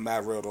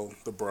 Matt Riddle,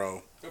 the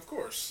bro. Of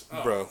course,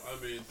 Bro. I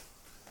mean,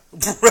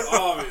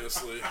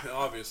 obviously,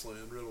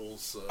 and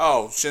Riddle's.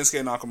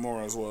 Shinsuke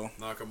Nakamura as well.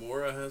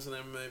 Nakamura has an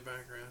MMA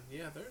background.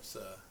 Yeah, there's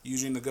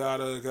Eugene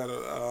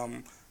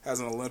Nagata has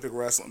an Olympic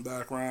wrestling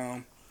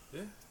background.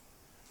 yeah.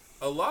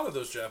 A lot of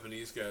those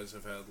Japanese guys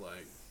have had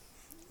like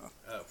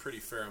a pretty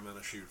fair amount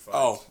of shoot fights.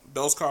 Oh,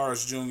 Dos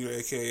Caras Jr.,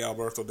 a.k.a.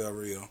 Alberto Del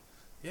Rio.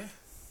 Yeah.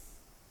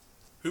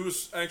 Who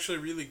was actually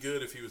really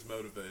good if he was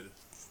motivated.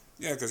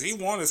 Yeah, because he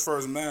won his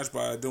first match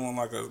by doing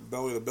like a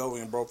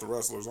belly-to-belly and broke the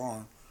wrestler's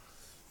arm.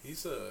 And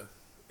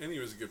he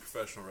was a good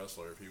professional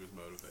wrestler if he was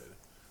motivated.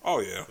 Oh,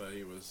 yeah. But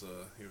he was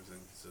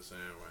inconsistent.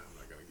 Anyway, I'm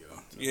not going to get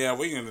into it. Yeah,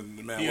 we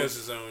can... Man, he has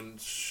his own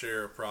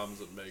share of problems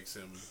that makes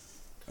him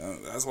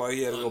that's why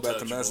he had to go back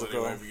to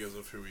Mexico. anyway because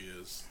of who he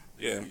is.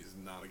 Yeah. He's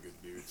not a good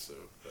dude, so...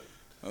 But.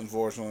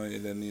 Unfortunately,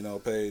 and then,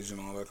 Paige and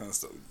all that kind of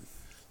stuff.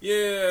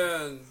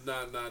 Yeah,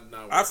 not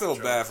I feel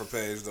bad for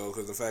Paige, though,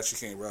 because the fact she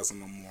can't wrestle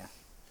no more.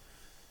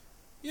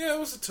 Yeah, it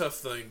was a tough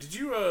thing. Did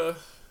you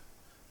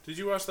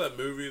watch that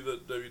movie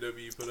that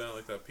WWE put out,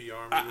 like that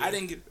PR movie? I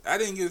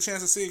didn't get a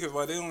chance to see it because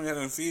like they only had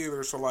it in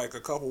theaters for like a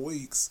couple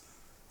weeks,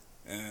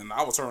 and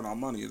I was turning out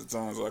money at the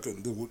time, so I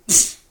couldn't do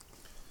it.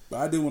 But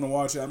I do want to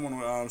watch it. I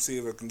want to see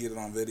if I can get it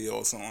on video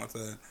or something like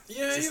that.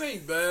 Yeah, it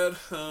ain't bad.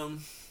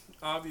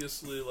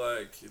 Obviously,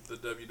 like the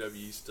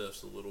WWE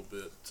stuff's a little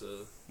bit,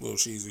 a little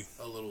cheesy.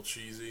 A little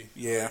cheesy.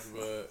 Yeah,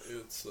 but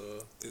it's.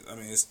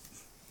 It's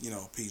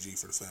PG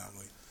for the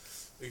family.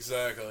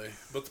 Exactly,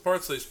 but the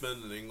parts they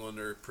spend in England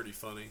are pretty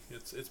funny.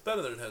 It's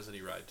better than it has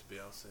any right to be.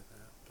 I'll say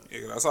that. But.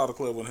 Yeah, I saw the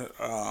clip when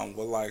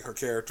like her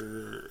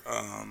character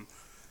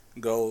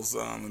goes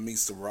and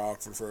meets The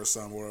Rock for the first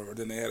time, or whatever.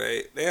 Then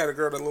they had a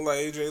girl that looked like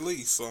AJ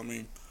Lee. So I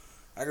mean,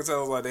 I could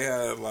tell like they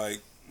had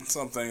like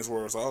some things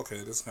where it's like, okay,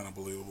 this is kind of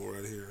believable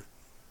right here.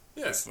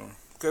 Yeah.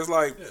 Because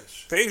like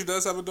Paige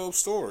does have a dope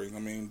story. I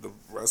mean, the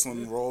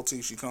wrestling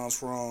royalty she comes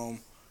from,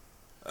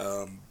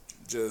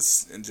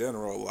 just in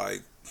general,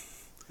 like.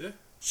 Yeah.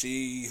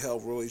 She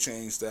helped really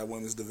change that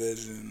women's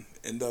division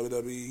in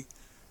WWE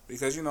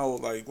because,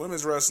 like,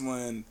 women's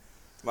wrestling,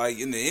 like,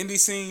 in the indie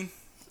scene,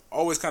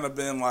 always kind of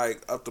been,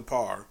 like, up to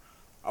par.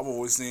 I've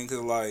always seen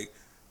girls like,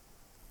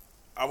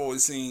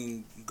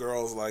 Minami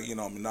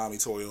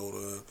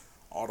Toyota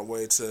all the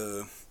way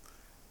to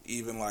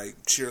even,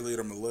 like,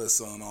 cheerleader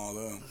Melissa and all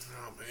them.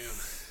 Oh, man.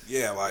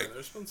 Yeah, like... Yeah,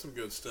 there's been some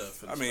good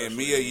stuff. I mean,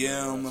 Mia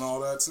Yim and all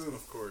that, too.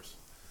 Of course.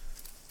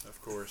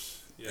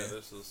 Yeah,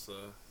 this is...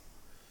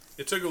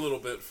 It took a little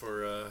bit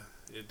for,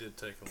 it did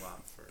take a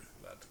lot for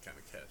that to kind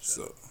of catch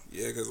up.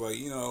 Yeah, because, like,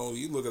 you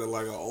look at it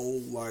like an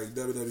old, like,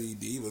 WWE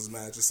Divas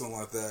match or something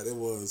like that. It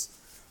was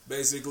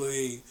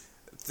basically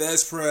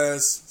Thesz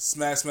press,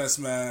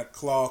 smack,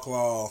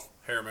 claw.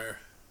 Hair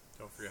mare.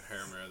 Don't forget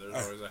hair mare. There's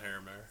always a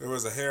hair mare. There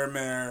was a hair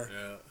mare.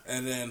 Yeah.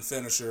 And then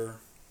finisher.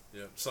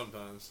 Yeah,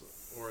 sometimes.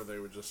 Or they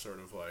would just sort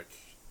of, like,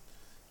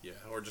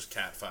 or just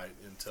cat fight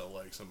until,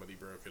 like, somebody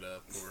broke it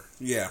up. Or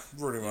yeah,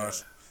 pretty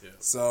much. Yeah.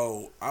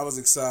 So I was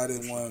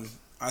excited when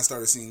I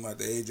started seeing like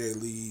the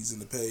AJ Lees and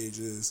the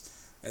Pages,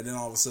 and then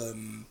all of a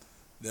sudden,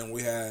 then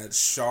we had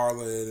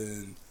Charlotte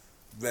and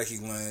Becky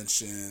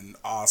Lynch and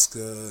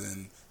Asuka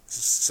and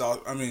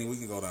I mean we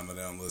can go down the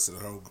damn list of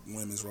the whole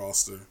women's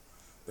roster.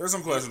 There's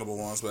some questionable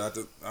ones, but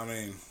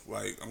I'm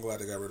glad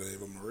they got rid of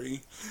Eva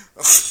Marie.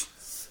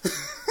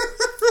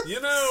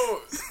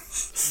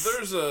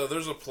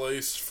 There's a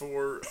place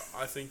for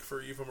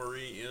Eva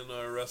Marie in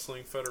a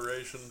wrestling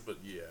federation, but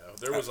yeah,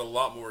 there was a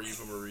lot more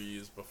Eva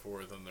Maries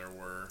before than there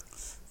were.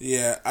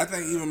 Yeah, I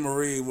think Eva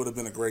Marie would have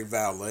been a great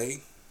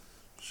valet.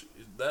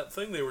 That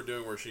thing they were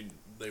doing where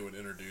they would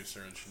introduce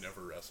her and she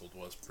never wrestled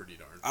was pretty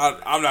darn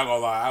funny. I'm not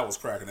gonna lie, I was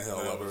cracking the hell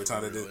That up every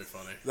time really they did.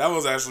 Funny. That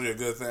was actually a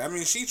good thing. I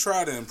mean, she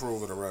tried to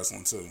improve with the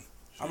wrestling too.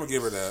 I'm gonna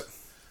give her that.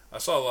 I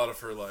saw a lot of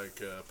her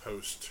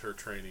post her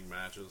training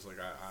matches. Like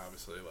I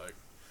obviously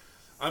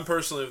I'm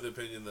personally of the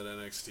opinion that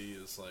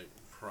NXT is like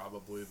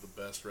probably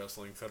the best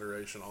wrestling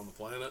federation on the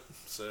planet.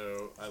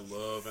 So I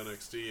love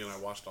NXT and I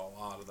watched a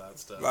lot of that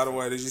stuff. By the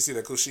way, did you see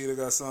that Kushida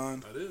got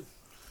signed? I did.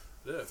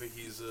 Yeah, I think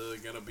he's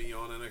going to be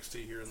on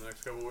NXT here in the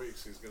next couple of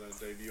weeks. He's going to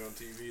debut on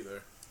TV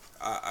there.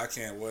 I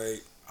can't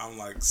wait. I'm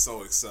like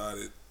so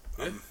excited.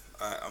 Yeah.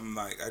 I'm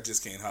like, I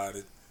just can't hide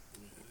it.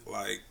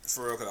 Like,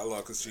 for real, because I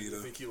love Kushida.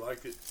 I think you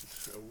like it.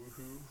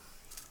 Woohoo.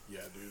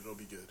 Yeah, dude, it'll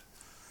be good.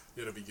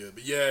 It'll be good.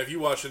 But yeah, if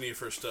you watch any of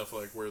her stuff,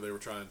 like where they were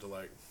trying to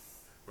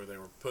where they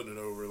were putting it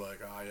over,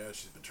 like, oh yeah,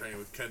 she's been training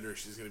with Kendrick,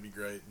 she's going to be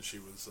great, and she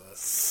was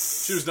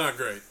not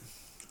great.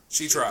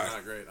 She tried.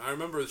 Not great. I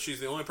remember she's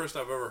the only person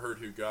I've ever heard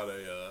who got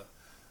a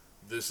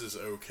 "This is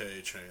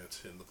okay"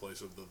 chant in the place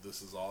of the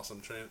 "This is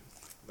awesome" chant.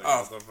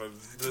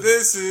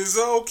 This is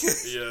okay.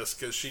 Yes,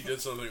 because she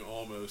did something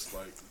almost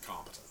like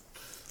competent.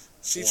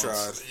 She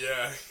tried.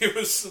 Yeah, it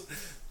was.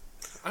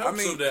 I hope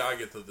someday I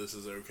get the "This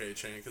is okay"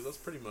 chant because that's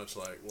pretty much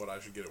like what I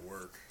should get at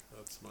work.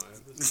 That's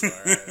this is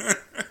all right.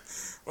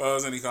 Well,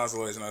 as any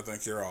consolation, I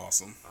think you're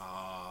awesome.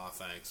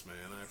 Thanks,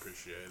 man. I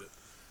appreciate it.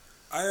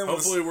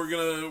 Hopefully, we're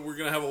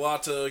gonna have a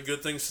lot of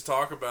good things to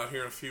talk about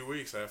here in a few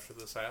weeks after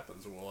this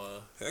happens.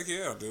 We'll heck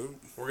yeah, dude.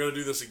 We're gonna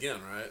do this again,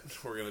 right?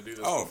 We're gonna do this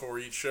before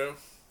each show.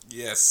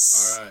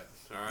 Yes. All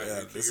right.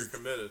 Yeah, you're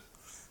committed.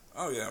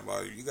 Oh yeah,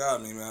 well, you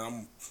got me, man.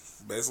 I'm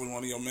basically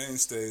one of your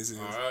mainstays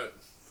here. All right.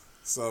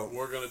 So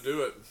we're gonna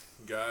do it,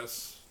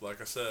 guys.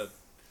 Like I said,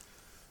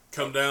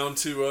 come down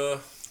to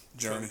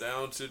Journey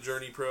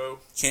Pro,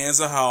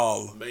 Kansas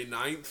Hall, May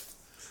 9th.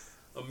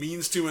 A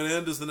Means to an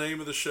End is the name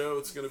of the show.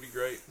 It's going to be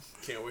great.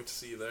 Can't wait to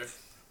see you there.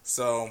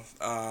 So,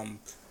 I'm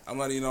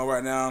letting you know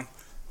right now,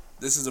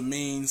 this is a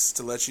means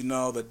to let you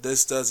know that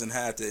this doesn't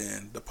have to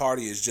end. The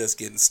party is just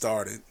getting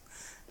started.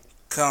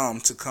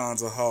 Come to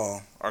Kansas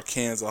Hall, or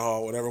Kansas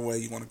Hall, whatever way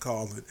you want to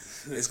call it.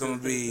 It's going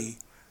to be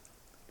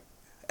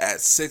at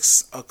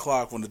 6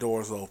 o'clock when the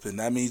doors open.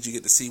 That means you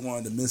get to see one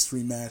of the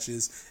mystery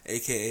matches,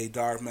 a.k.a.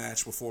 dark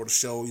match, before the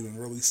show even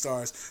really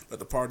starts. But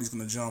the party's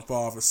going to jump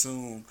off as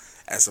soon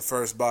as the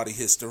first body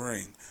hits the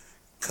ring.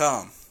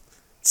 Come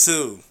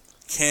to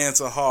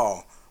Kansas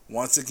Hall.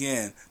 Once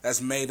again, that's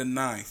May the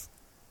 9th.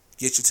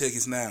 Get your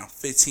tickets now.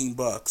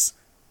 $15.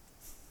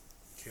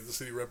 Kansas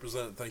City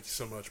represent. Thank you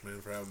so much,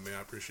 man, for having me.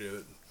 I appreciate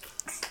it.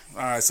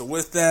 All right, so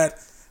with that,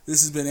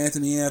 this has been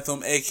Anthony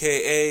Anthem,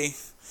 a.k.a.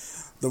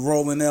 The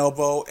Rolling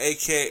Elbow,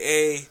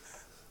 a.k.a.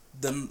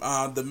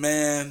 the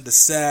man, the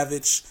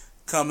savage,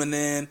 coming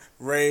in,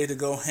 ready to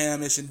go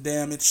hamish and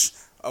damage.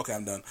 Okay,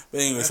 I'm done. But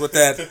anyways, with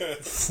that,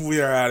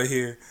 we are out of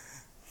here.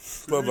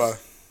 Bye-bye.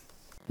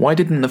 Why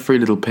didn't the Three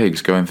Little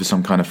Pigs go in for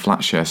some kind of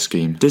flat share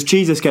scheme? Does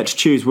Jesus get to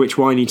choose which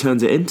wine he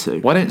turns it into?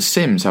 Why don't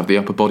Sims have the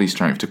upper body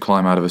strength to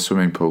climb out of a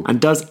swimming pool? And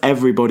does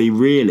everybody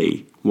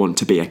really want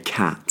to be a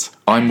cat?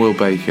 I'm Will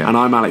Bacon. And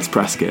I'm Alex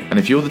Prescott. And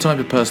if you're the type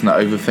of person that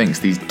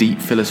overthinks these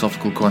deep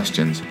philosophical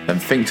questions, then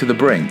Think to the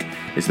Brink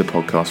is the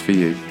podcast for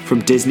you.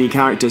 From Disney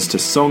characters to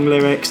song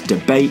lyrics,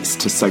 debates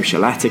to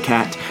social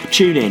etiquette,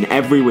 tune in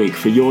every week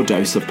for your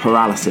dose of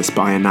paralysis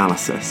by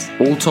analysis.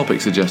 All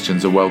topic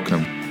suggestions are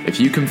welcome. If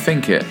you can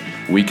think it,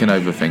 we can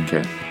overthink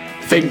it.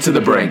 Think to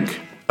the Brink.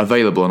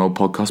 Available on all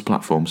podcast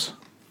platforms.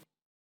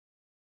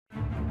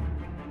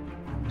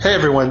 Hey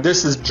everyone,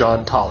 this is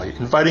John Tolley,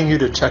 inviting you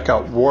to check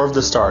out War of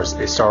the Stars,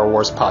 a Star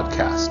Wars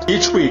podcast.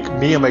 Each week,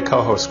 me and my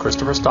co-host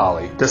Christopher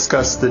Stolley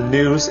discuss the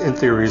news and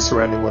theories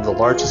surrounding one of the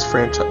largest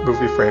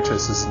movie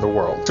franchises in the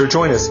world. So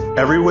join us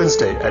every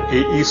Wednesday at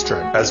 8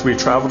 Eastern as we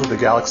travel to the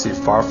galaxy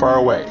far, far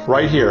away,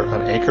 right here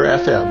on Anchor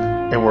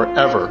FM and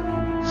wherever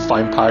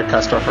fine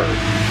podcasts are heard.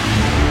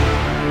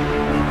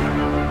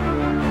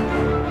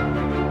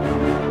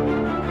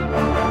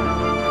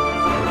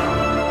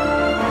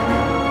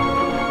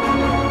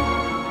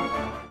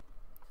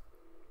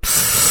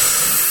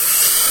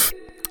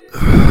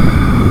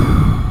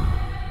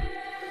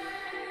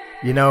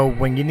 You know,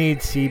 when you need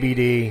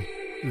CBD,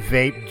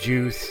 vape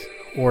juice,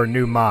 or a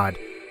new mod,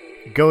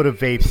 go to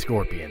Vape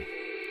Scorpion.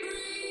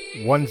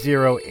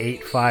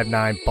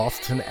 10859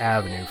 Boston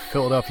Avenue,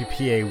 Philadelphia,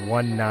 PA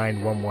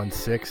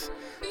 19116.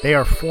 They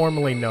are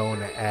formerly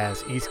known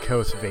as East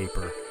Coast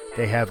Vapor.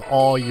 They have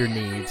all your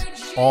needs,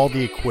 all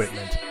the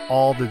equipment,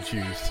 all the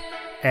juice.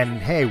 And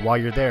hey, while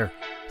you're there,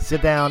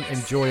 sit down,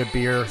 enjoy a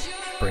beer,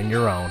 bring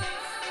your own,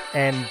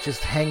 and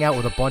just hang out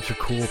with a bunch of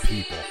cool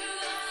people.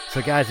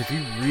 So guys, if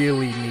you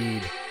really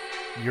need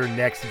your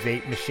next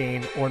vape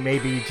machine, or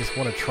maybe you just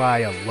want to try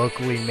a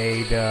locally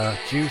made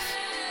juice,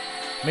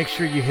 make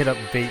sure you hit up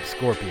Vape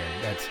Scorpion.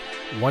 That's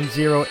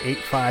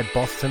 1085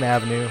 Boston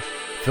Avenue,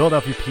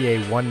 Philadelphia, PA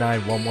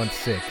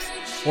 19116.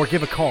 Or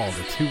give a call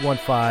to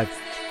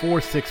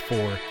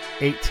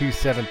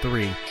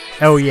 215-464-8273.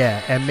 Oh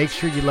yeah, and make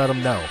sure you let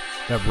them know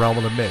that Realm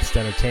of the Mist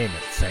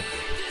Entertainment sent you.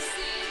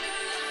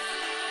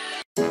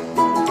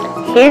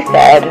 he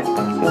said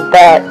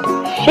that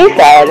she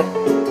said,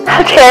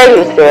 how dare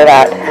you say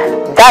that?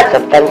 That's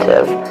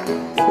offensive.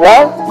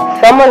 Well,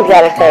 someone's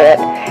gotta say it.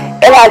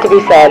 It had to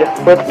be said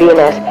with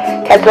Venus.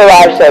 Catch the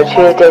live show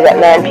Tuesdays at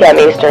 9 p.m.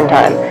 Eastern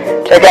Time.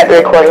 Check out the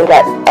recordings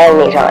at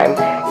any time.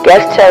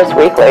 Guest host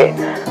weekly.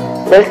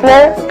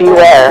 Listener,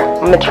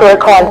 beware. Mature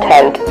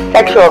content,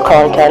 sexual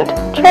content,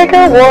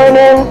 trigger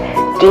warning.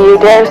 Do you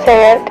dare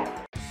say it?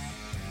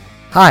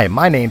 Hi,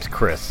 my name's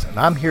Chris, and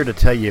I'm here to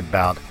tell you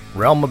about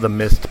Realm of the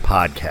Mist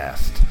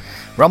podcast.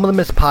 Realm of the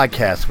Mist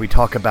podcast, we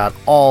talk about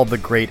all the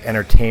great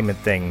entertainment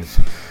things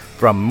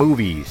from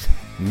movies,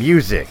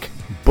 music,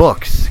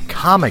 books,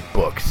 comic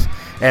books,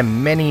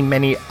 and many,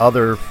 many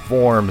other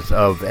forms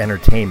of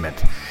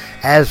entertainment,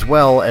 as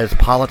well as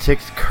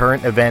politics,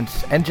 current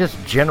events, and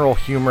just general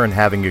humor and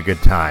having a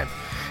good time.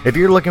 If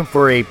you're looking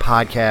for a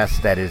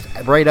podcast that is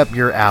right up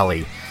your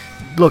alley,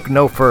 look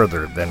no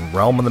further than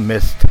Realm of the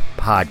Mist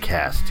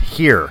podcast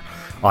here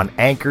on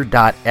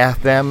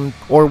Anchor.fm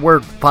or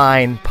where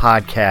fine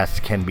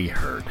podcasts can be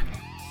heard.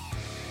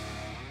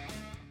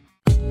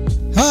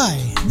 Hi,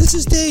 this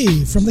is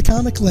Dave from the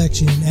Comic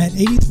Collection at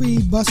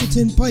 83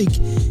 Bustleton Pike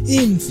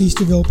in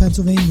Feasterville,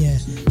 Pennsylvania.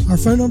 Our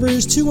phone number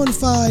is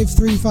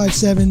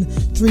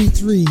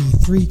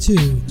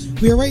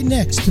 215-357-3332. We are right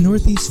next to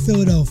Northeast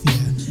Philadelphia.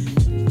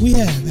 We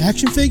have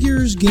action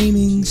figures,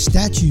 gaming,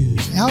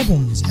 statues,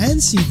 albums, and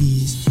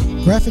CDs,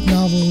 graphic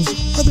novels,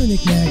 other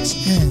knickknacks,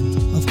 and,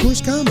 of course,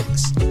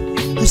 comics.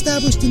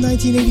 Established in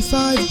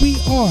 1985, we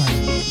are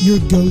your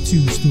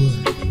go-to store.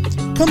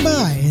 Come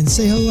by and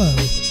say hello,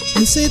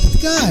 and say that the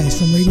guys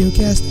from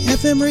Radiocast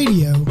FM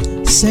Radio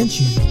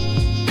sent you.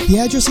 The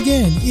address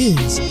again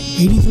is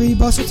 83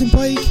 Bustleton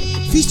Pike,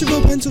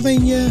 Feasterville,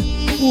 Pennsylvania,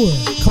 or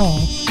call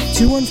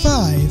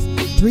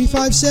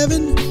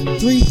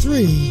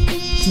 215-357-3332.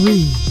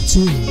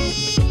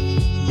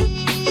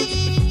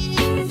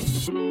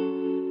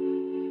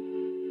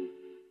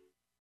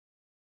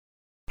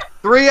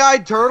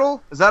 Three-eyed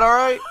turtle? Is that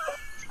alright?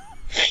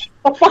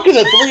 What the fuck is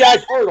a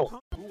three-eyed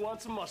turtle? Who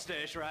wants a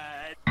mustache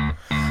ride?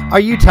 Are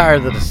you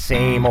tired of the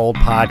same old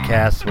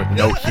podcasts with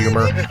no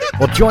humor?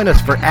 Well, join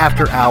us for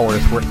After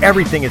Hours, where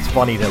everything is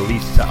funny, at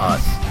least to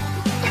us,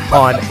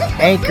 on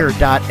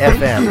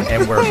Anchor.fm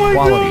and where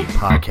quality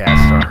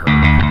podcasts are heard.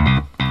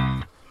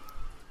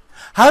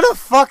 How the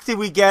fuck did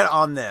we get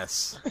on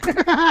this?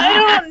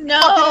 I don't know.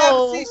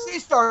 Fucking FCC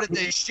started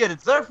this shit.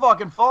 It's their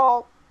fucking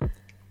fault.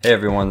 Hey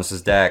everyone, this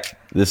is Dak.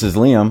 This is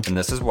Liam. And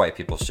this is White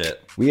People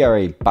Shit. We are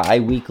a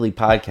bi-weekly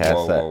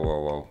podcast.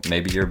 Whoa.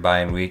 Maybe you're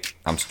bi-week.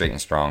 I'm straight and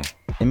strong.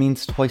 It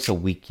means twice a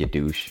week, you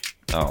douche.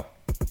 Oh.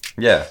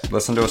 Yeah,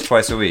 listen to us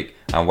twice a week.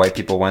 On White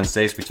People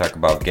Wednesdays, we talk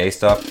about gay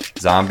stuff,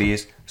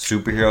 zombies,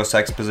 superhero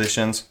sex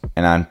positions.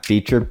 And on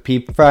Featured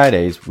Peep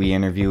Fridays, we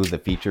interview the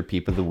Featured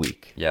Peep of the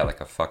Week. Yeah, like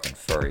a fucking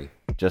furry.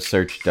 Just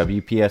search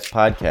WPS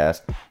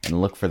Podcast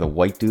and look for the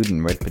white dude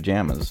in red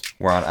pajamas.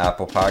 We're on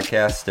Apple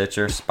Podcasts,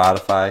 Stitcher,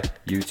 Spotify,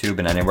 YouTube,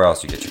 and anywhere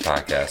else you get your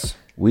podcasts.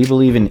 We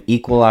believe in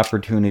equal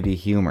opportunity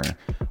humor,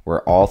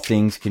 where all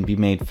things can be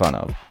made fun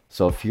of.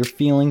 So if your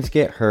feelings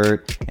get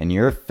hurt and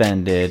you're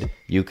offended,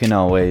 you can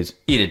always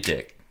eat a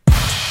dick.